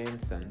shoot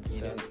events and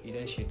stuff. You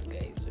don't shoot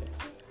guys, right?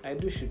 I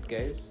do shoot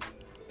guys,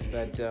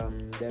 but there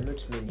are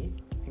not many.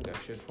 I think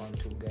I've shot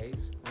 1-2 guys,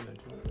 1 or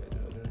 2. I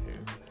don't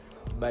remember.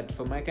 But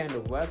for my kind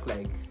of work,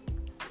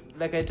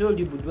 like I told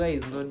you, boudoir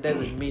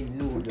doesn't mean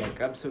nude, like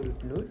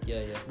absolute nude.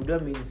 Yeah. Boudoir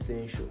means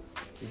sensual.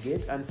 You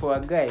get? And for a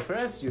guy, for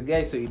us, you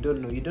guys, so you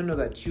don't know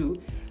that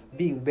you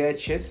being bare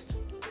chest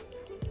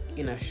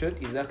in a shot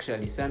is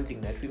actually something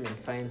that women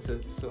find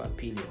so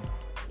appealing.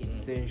 It's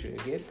sensual, you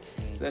get?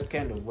 So that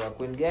kind of work.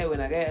 When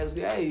a guy asks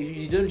you,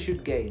 you don't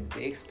shoot guys,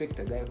 they expect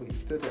a guy who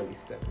is totally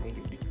stuck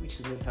naked, which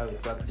is not how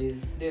it works.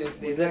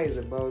 Boudoir is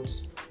about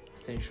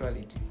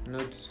sensuality,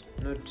 not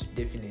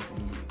definitely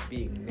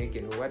being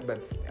naked or what,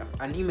 but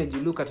an image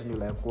you look at and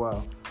you're like,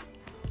 wow.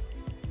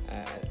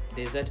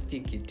 There's that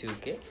pic you took,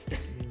 okay?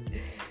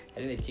 I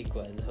think the chick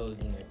was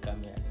holding a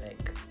camera,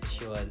 like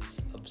she was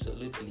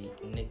absolutely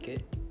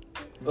naked.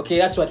 Okay,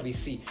 that's what we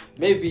see.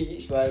 Maybe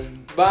she was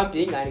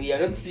bumping and we are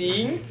not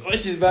seeing what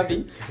she's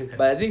bumping,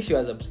 but I think she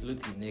was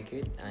absolutely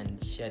naked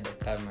and she had the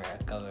camera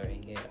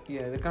covering her.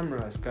 Yeah, the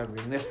camera was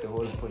covering. That's the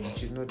whole point.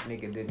 She's not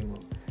naked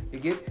anymore. You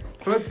get?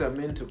 Clothes are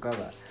meant to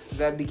cover.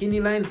 There are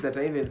bikini lines that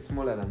are even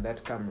smaller than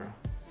that camera.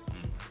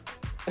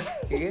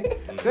 Okay?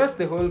 So that's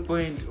the whole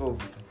point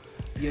of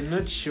you're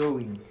not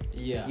showing.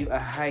 Yeah. You are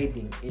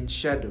hiding in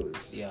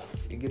shadows. Yeah.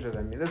 You get what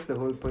I mean? That's the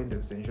whole point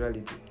of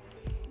sensuality.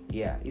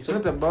 Yeah. It's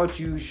not about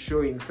you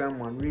showing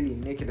someone really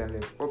naked and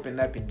they've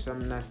opened up in some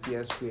nasty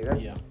ass way.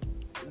 That's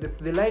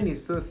the line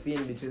is so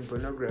thin between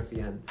pornography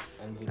and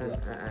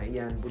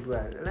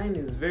boudoir. The line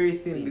is very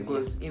thin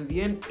because in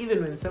the end,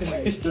 even when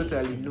someone is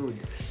totally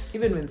nude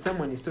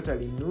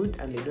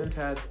and they don't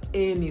have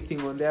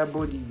anything on their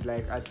body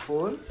like at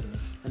all,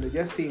 and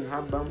they're just seeing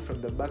her bum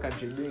from the back and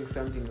she's doing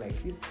something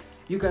like this,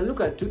 you can look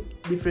at 2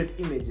 different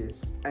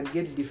images and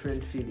get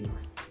different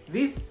feelings.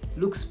 This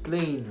looks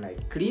plain,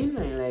 like clean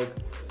and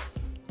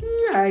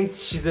like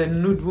she's a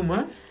nude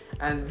woman,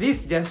 and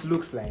this just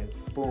looks like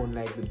porn,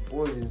 like the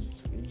pose is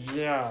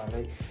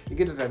like, you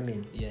get what I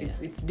mean?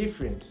 It's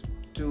different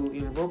to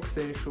invoke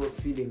sensual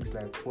feelings,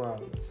 like wow,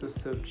 it's so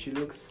soft, she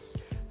looks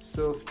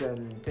soft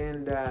and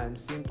tender and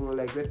simple,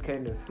 like that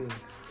kind of thing,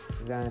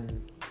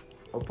 than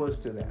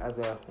opposed to the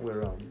other way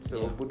around.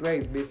 So boudoir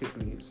is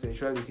basically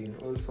sensuality in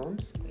all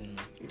forms.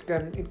 It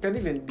can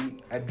even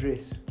be a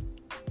dress.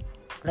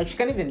 Like, she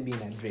can even be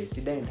in a dress.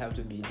 It doesn't have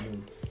to be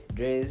nude.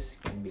 Dress,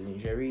 can be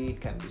lingerie,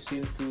 can be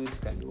swimsuit,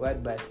 can be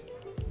what, but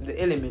the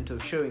element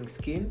of showing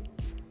skin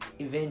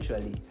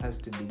eventually has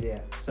to be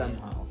there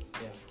somehow.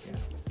 Yeah.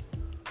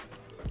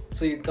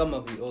 So you come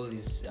up with all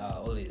these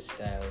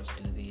styles,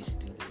 do this,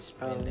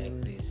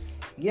 like this.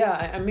 Yeah,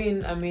 I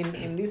mean,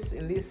 in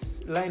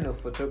this line of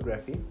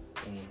photography,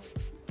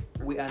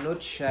 we are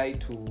not shy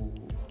to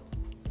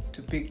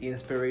pick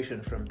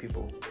inspiration from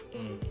people.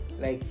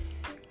 Like,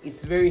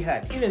 it's very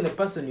hard. Even the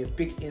person you've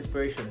picked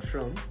inspiration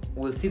from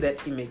will see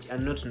that image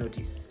and not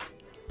notice.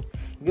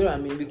 You get what I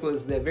mean?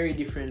 Because they're very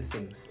different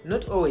things.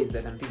 Not always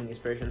that I'm picking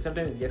inspiration.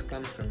 Sometimes it just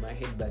comes from my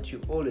head, but you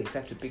always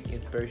have to pick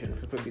inspiration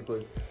from people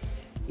because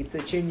it's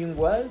a changing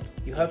world.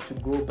 You have to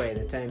go by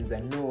the times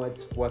and know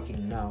what's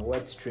working now,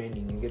 what's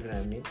trending. You get what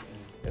I mean?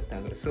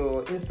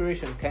 So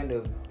inspiration kind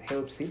of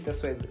helps it.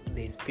 That's why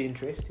there's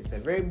Pinterest. It's a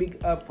very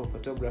big app for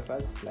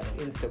photographers, like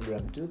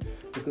Instagram too,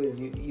 because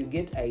you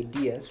get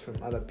ideas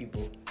from other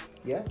people.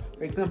 Yeah.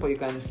 For example, you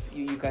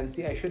can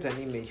see I shot an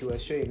image. He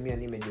was showing me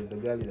an image of the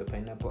girl with the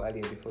pineapple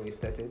earlier before we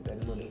started,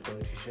 and model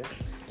called Trisha.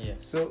 Yeah.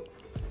 So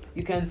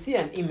you can see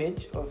an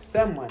image of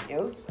someone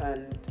else,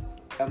 and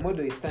a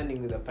model is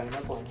standing with a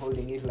pineapple and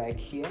holding it like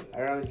here,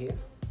 around here.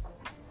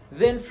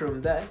 Then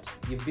from that,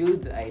 you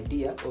build the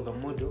idea of a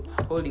model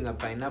holding a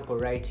pineapple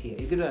right here.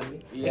 You get what I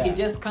mean? Yeah. Like it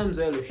just comes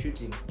while you're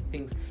shooting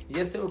things. You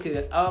just say,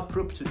 okay, our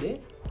prop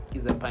today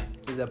is a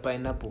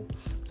pineapple.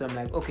 So I'm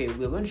like, okay,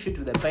 we're going to shoot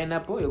with a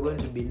pineapple. You're going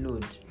to be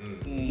nude.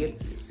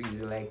 Gets it. So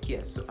you're like,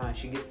 yeah. So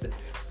she gets that.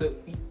 So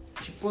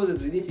she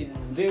poses with it in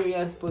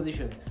various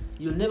positions.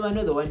 You'll never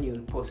know the one you'll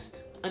post,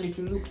 and it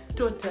will look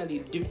totally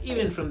different,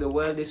 even from the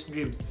wildest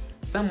dreams.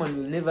 Someone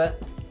will never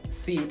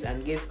see it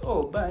and guess,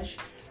 oh, Bash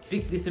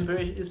pick this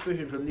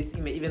inspiration from this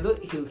image, even though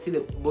he'll see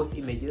both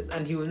images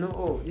and he will know,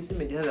 oh, this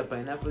image has a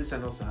pineapple, this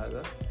one also has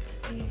a.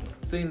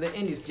 So in the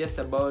end, it's just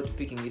about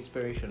picking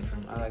inspiration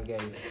from other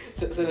guys.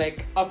 So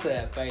like after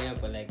a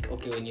pineapple, like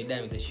okay, when you're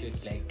done with the shoot,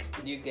 like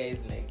do you guys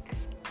like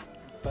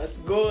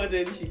first go,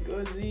 then she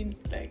goes in,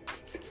 like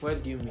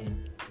What do you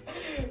mean?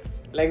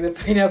 like the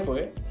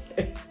pineapple?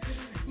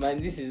 Man,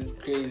 this is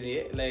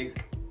crazy.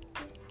 Like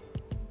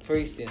for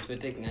instance, we're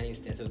taking an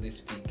instance of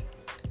this pig.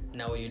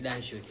 Now when you're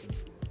done shooting,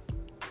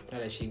 how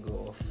does she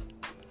go off?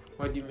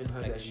 What do you mean? How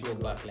Like does she she go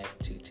go? back like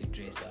to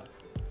dress up.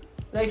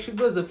 Like she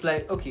goes off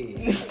like, okay.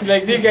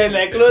 Like you guys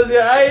like close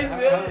your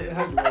eyes.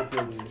 How do I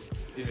tell you this?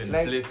 Even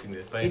Like, placing the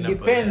It pineapple.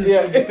 depends.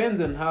 Yeah. It depends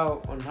on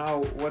how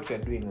what we're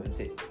doing on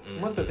set.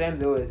 Most of the times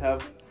they always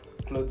have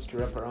clothes to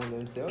wrap around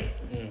themselves.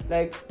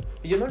 Like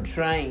you're not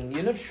trying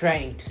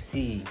to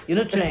see. You're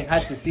not trying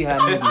hard to see her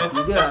nudity.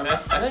 You get what I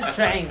mean? You're not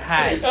trying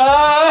hard.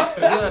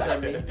 You get what I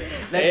mean?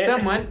 Like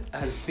someone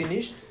has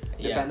finished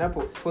the Yeah.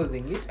 pineapple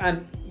posing it,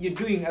 and you're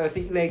doing other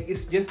things. Like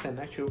it's just a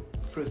natural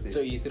process. So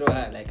you throw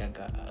her like a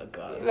car.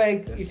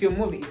 Like if you're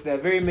moving, if there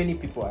are very many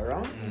people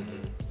around,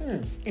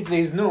 if there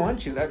is no one,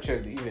 she'll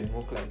actually even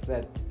walk like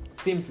that,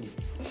 simply,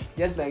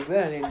 just like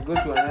that, and then go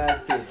to another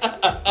set.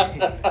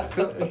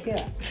 So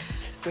yeah,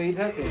 so it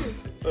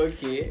happens.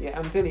 Okay. Yeah,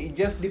 I'm telling you, it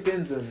just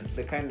depends on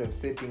the kind of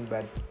setting,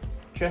 but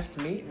trust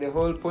me, the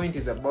whole point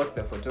is about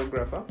the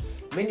photographer.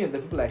 Many of the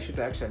people I shoot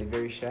are actually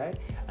very shy,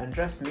 and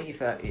trust me,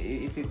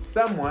 if it's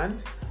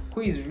someone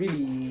who is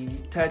really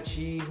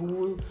touchy,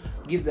 who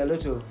gives a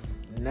lot of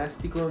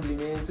nasty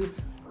compliments,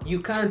 you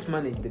can't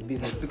manage the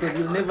business because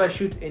you'll never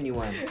shoot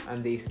anyone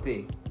and they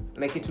stay.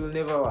 Like it will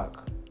never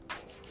work.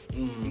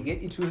 You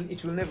get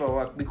it will never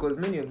work because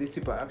many of these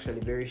people are actually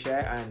very shy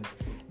and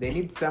they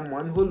need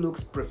someone who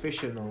looks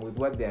professional with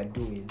what they are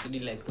doing. So they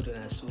like put on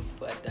a suit,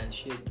 but and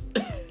shades.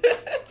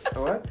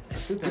 What? A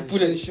suit and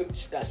Put on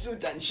shades? a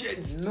suit and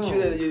shades. No. To show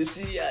that you're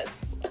serious.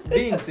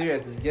 Being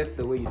serious is just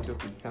the way you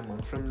talk with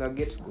someone from the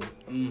get-go.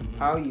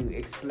 How you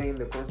explain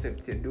the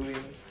concept you're doing,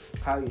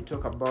 how you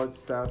talk about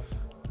stuff,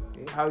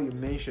 how you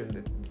mention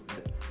the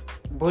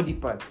body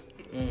parts.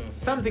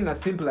 Something as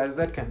simple as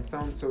that can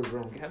sound so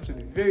wrong. You have to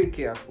be very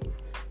careful.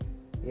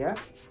 Yeah?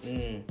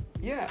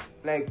 Yeah,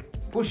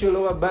 like push your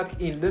lower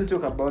back in. Don't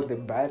talk about the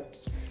butt.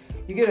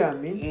 You get what I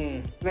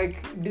mean?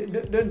 Like,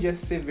 don't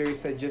just say very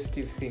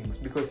suggestive things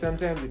because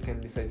sometimes it can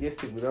be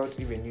suggestive without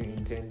even you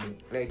intending.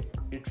 Like,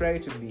 you try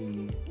to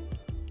be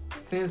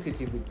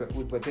sensitive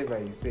with whatever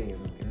you say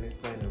in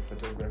this line of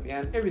photography,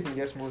 and everything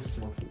just moves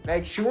smoothly.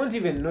 Like, she won't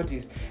even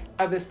notice.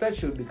 At the start,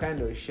 she'll be kind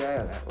of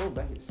shy, like, oh,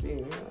 but you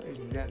see,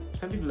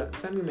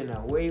 some women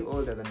are way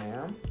older than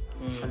I am,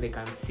 and they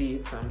can see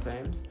it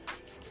sometimes,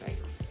 like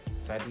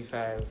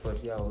 35,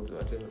 40-year-olds,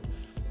 whatever.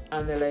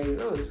 And they're like,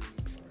 oh, this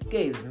guy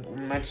is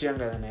much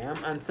younger than I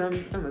am. And some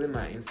of them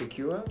are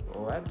insecure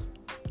or what.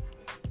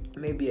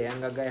 Maybe a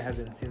younger guy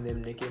hasn't seen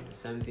them naked or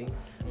something.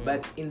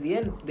 But in the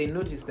end, they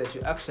notice that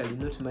you're actually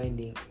not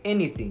minding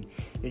anything.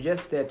 You're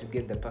just there to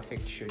get the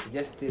perfect shot.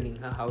 You're just telling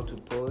her how to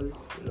pose,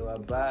 lower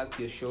back,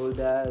 your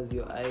shoulders,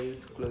 your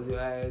eyes, close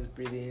your eyes,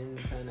 breathe in,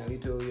 turn a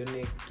little your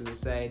neck to the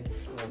side,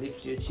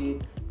 lift your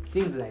chin,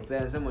 things like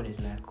that. And someone is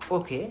like,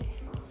 okay,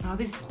 now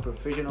this is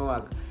professional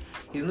work.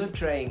 He's not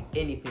trying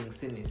anything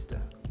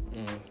sinister.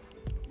 You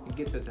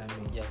get what I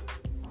mean? Yeah.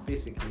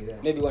 Basically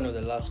that. Maybe one of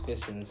the last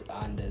questions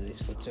under this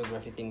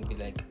photography thing would be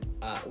like,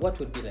 what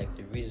would be like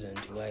the reason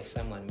to why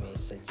someone may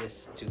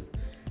suggest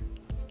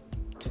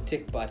to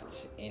take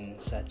part in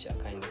such a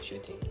kind of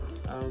shooting?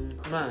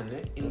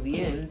 In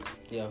the end,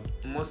 Yeah.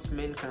 most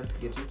men can't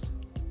get it,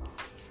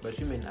 but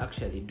women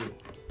actually do.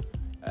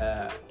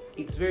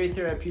 It's very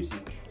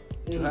therapeutic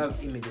to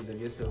have images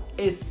of yourself,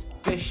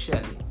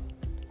 especially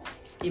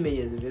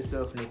images of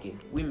yourself naked.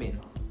 Women.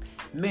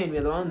 Men,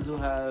 we're the ones who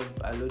have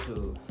a lot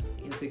of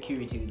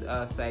insecurity with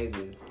our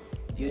sizes.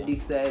 Your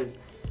dick size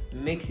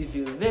makes you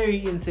feel very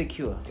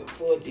insecure.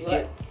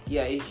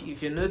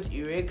 If you're not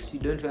erect, you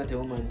don't want a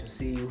woman to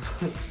see you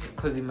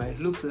because it might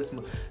look so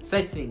small.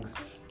 Such things.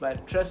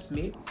 But trust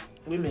me,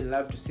 women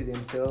love to see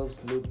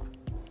themselves look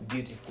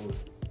beautiful.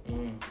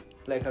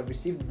 Like, I've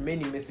received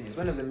many messages.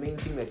 One of the main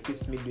things that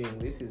keeps me doing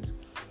this is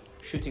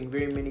shooting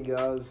very many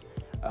girls,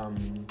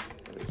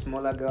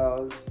 smaller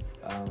girls,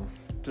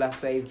 plus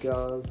size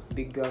girls,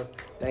 big girls,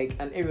 like,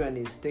 and everyone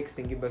is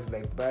texting you back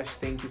like, Bash,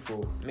 thank you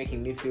for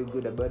making me feel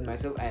good about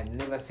myself. I have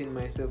never seen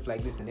myself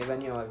like this. I never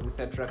knew I was this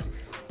attractive.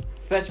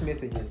 Such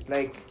messages,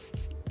 like,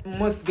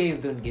 most guys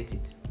don't get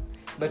it,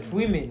 but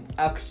women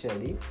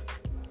actually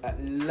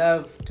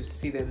love to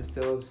see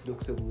themselves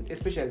look so good,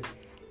 especially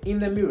in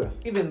the mirror.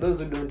 Even those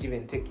who don't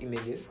even take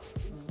images,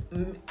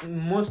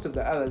 most of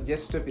the others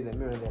just stop in the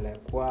mirror and they're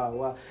like,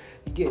 wow.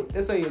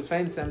 That's why you'll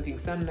find some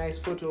nice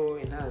photo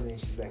in her, and then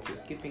she's like,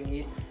 she's keeping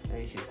it,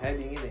 and she's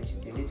hiding it, and she's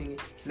deleting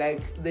it.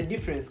 Like, the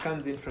difference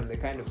comes in from the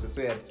kind of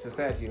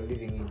society you're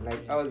living in.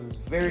 Like, ours is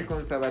very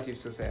conservative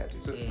society,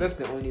 so that's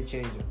the only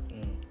change.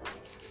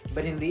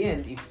 But in the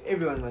end, if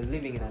everyone was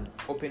living in an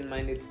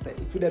open-minded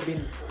society, it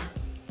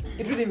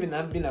wouldn't even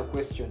have been a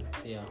question.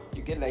 Yeah,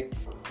 you get, like,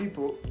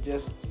 people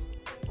just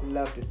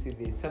love to see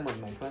this. Someone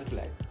might want to,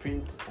 like,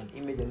 print an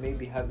image and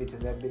maybe have it in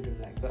their bedroom,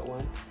 like that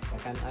one,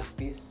 like an art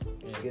piece.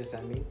 You get what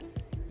I mean?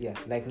 Yeah,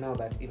 like, now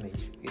that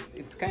image,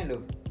 it's kind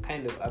of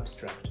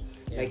abstract.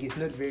 Like, it's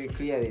not very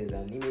clear. There's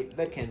an image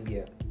that can be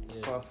a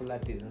powerful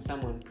art piece, and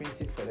someone prints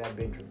it for their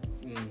bedroom.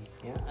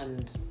 Yeah,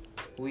 and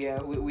we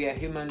are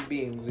human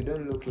beings. We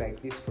don't look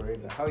like this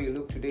forever. How you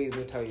look today is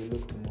not how you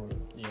look tomorrow.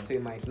 So you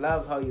might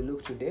love how you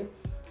look today,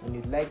 and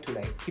you'd like to,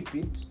 like, keep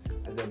it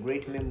as a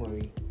great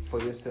memory for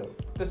yourself.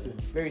 That's the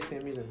very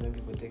same reason when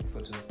people take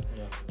photos.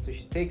 So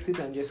she takes it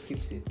and just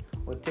keeps it,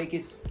 or take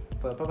it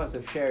for the purpose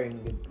of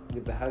sharing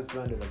with the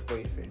husband or the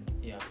boyfriend.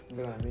 You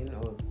know what I mean?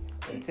 Or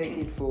take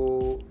it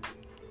for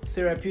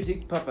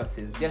therapeutic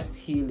purposes, just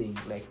healing.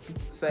 Like,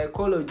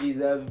 psychology is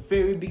a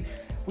very big.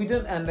 We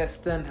don't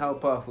understand how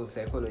powerful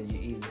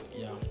psychology is.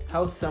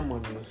 How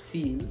someone will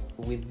feel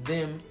with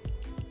them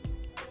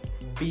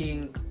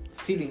feeling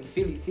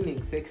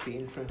sexy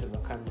in front of a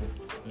camera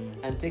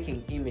and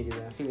taking images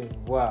and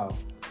feeling wow.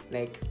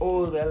 Like,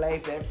 all their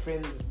life, their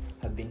friends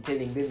have been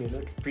telling them, you're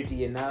not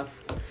pretty enough,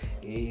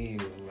 you're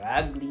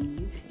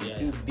ugly, you're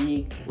too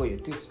big, or you're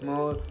too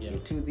small, you're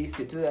too this,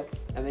 you're too that,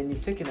 and then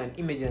you've taken an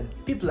image and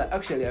people are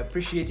actually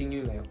appreciating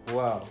you, like,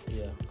 wow,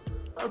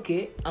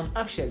 okay, I'm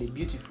actually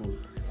beautiful.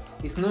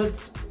 It's not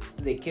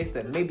the case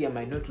that maybe I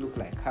might not look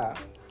like her,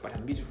 but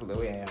I'm beautiful the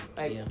way I am.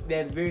 Like,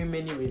 there are very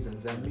many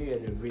reasons, a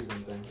myriad of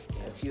reasons, and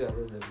a few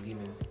others I've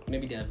given.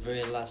 Maybe the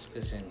very last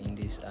question in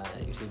this,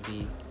 it would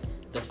be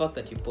the fact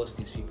that you post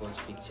these people's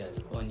pictures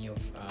on your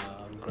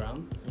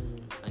gram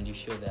and you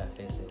show their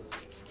faces.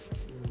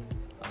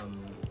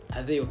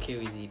 Are they okay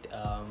with it?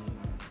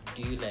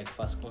 Do you, like,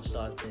 first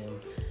consult them?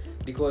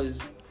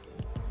 Because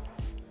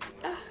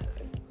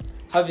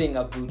having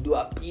a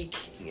boudoir pic,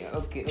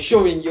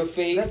 showing your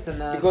face,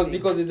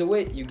 because there's a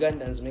way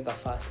Ugandans make a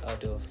fuss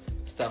out of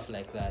stuff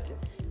like that.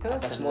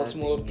 Like, a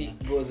small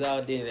pic goes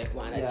out there, like,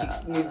 man, that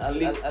chick needs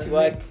lips.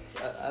 What?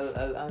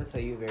 I'll answer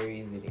you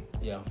very easily.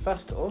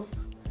 First off,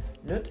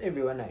 not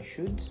everyone I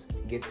shoot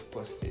gets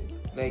posted.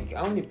 Like,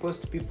 I only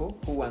post people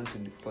who want to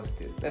be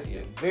posted. That's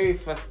the very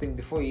first thing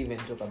before you even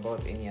talk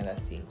about any other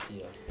thing.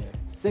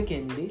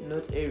 Secondly,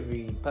 not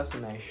every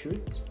person I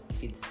shoot,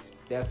 it's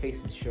their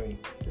face is showing.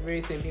 The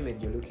very same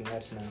image you're looking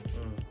at now.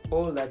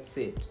 All that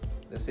said,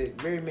 they say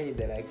very many,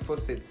 they're like 4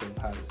 sets of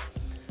hands.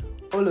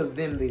 All of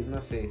them, there is no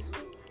face.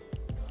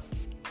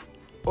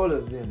 All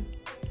of them.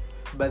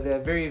 But they are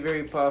very,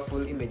 very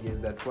powerful images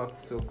that worked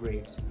so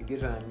great. You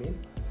get what I mean?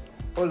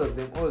 All of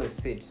them, all the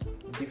sets,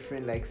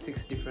 different, like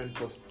 6 different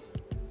posts.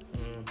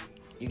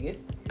 You get?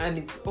 And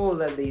it's all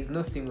that there is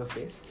no single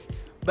face.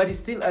 But it's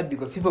still odd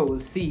because people will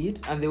see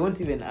it and they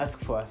won't even ask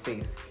for a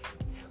face.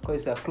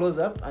 Because it's a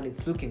close-up and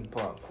it's looking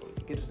powerful.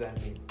 You get what I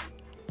mean?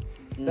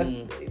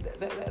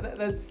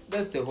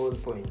 That's the whole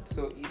point.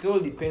 So it all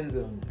depends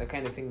on the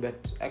kind of thing,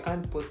 but I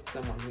can't post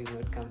someone who is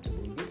not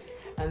comfortable with it.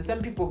 And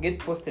some people get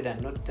posted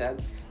and not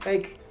tagged.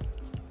 Like,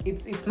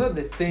 it's not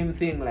the same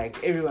thing.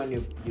 Like, everyone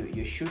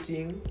you're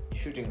shooting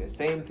the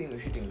same thing. You're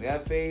shooting their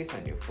face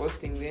and you're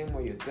posting them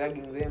or you're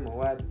tagging them or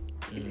what.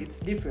 It's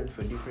different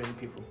for different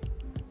people.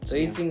 So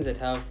these things that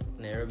have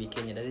Nairobi,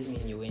 Kenya, does it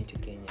mean you went to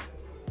Kenya?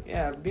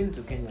 Yeah, I've been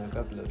to Kenya a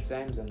couple of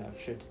times and I've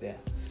shot there.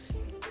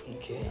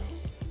 Okay.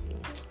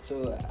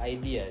 So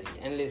ideally,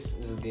 unless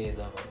you guys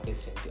have a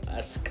question to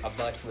ask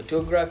about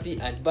photography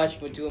and Bash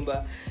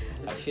Mutumba,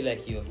 I feel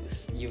like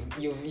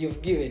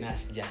you've given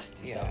us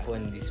justice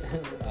upon this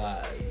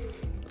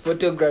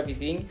photography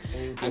thing.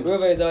 And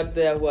whoever is out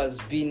there who has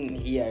been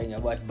hearing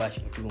about Bash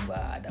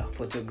Mutumba, the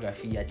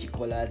photography at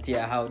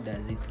Chikolatia, how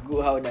does it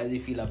go? How does he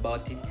feel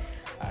about it?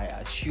 I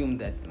assume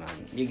that, man,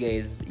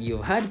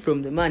 you've heard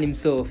from the man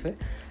himself,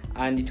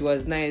 and it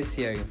was nice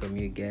hearing from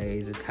you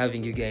guys,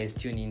 having you guys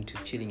tune in to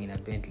Chilling in a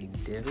Bentley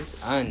with Davis,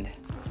 and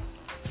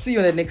see you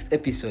on the next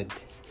episode.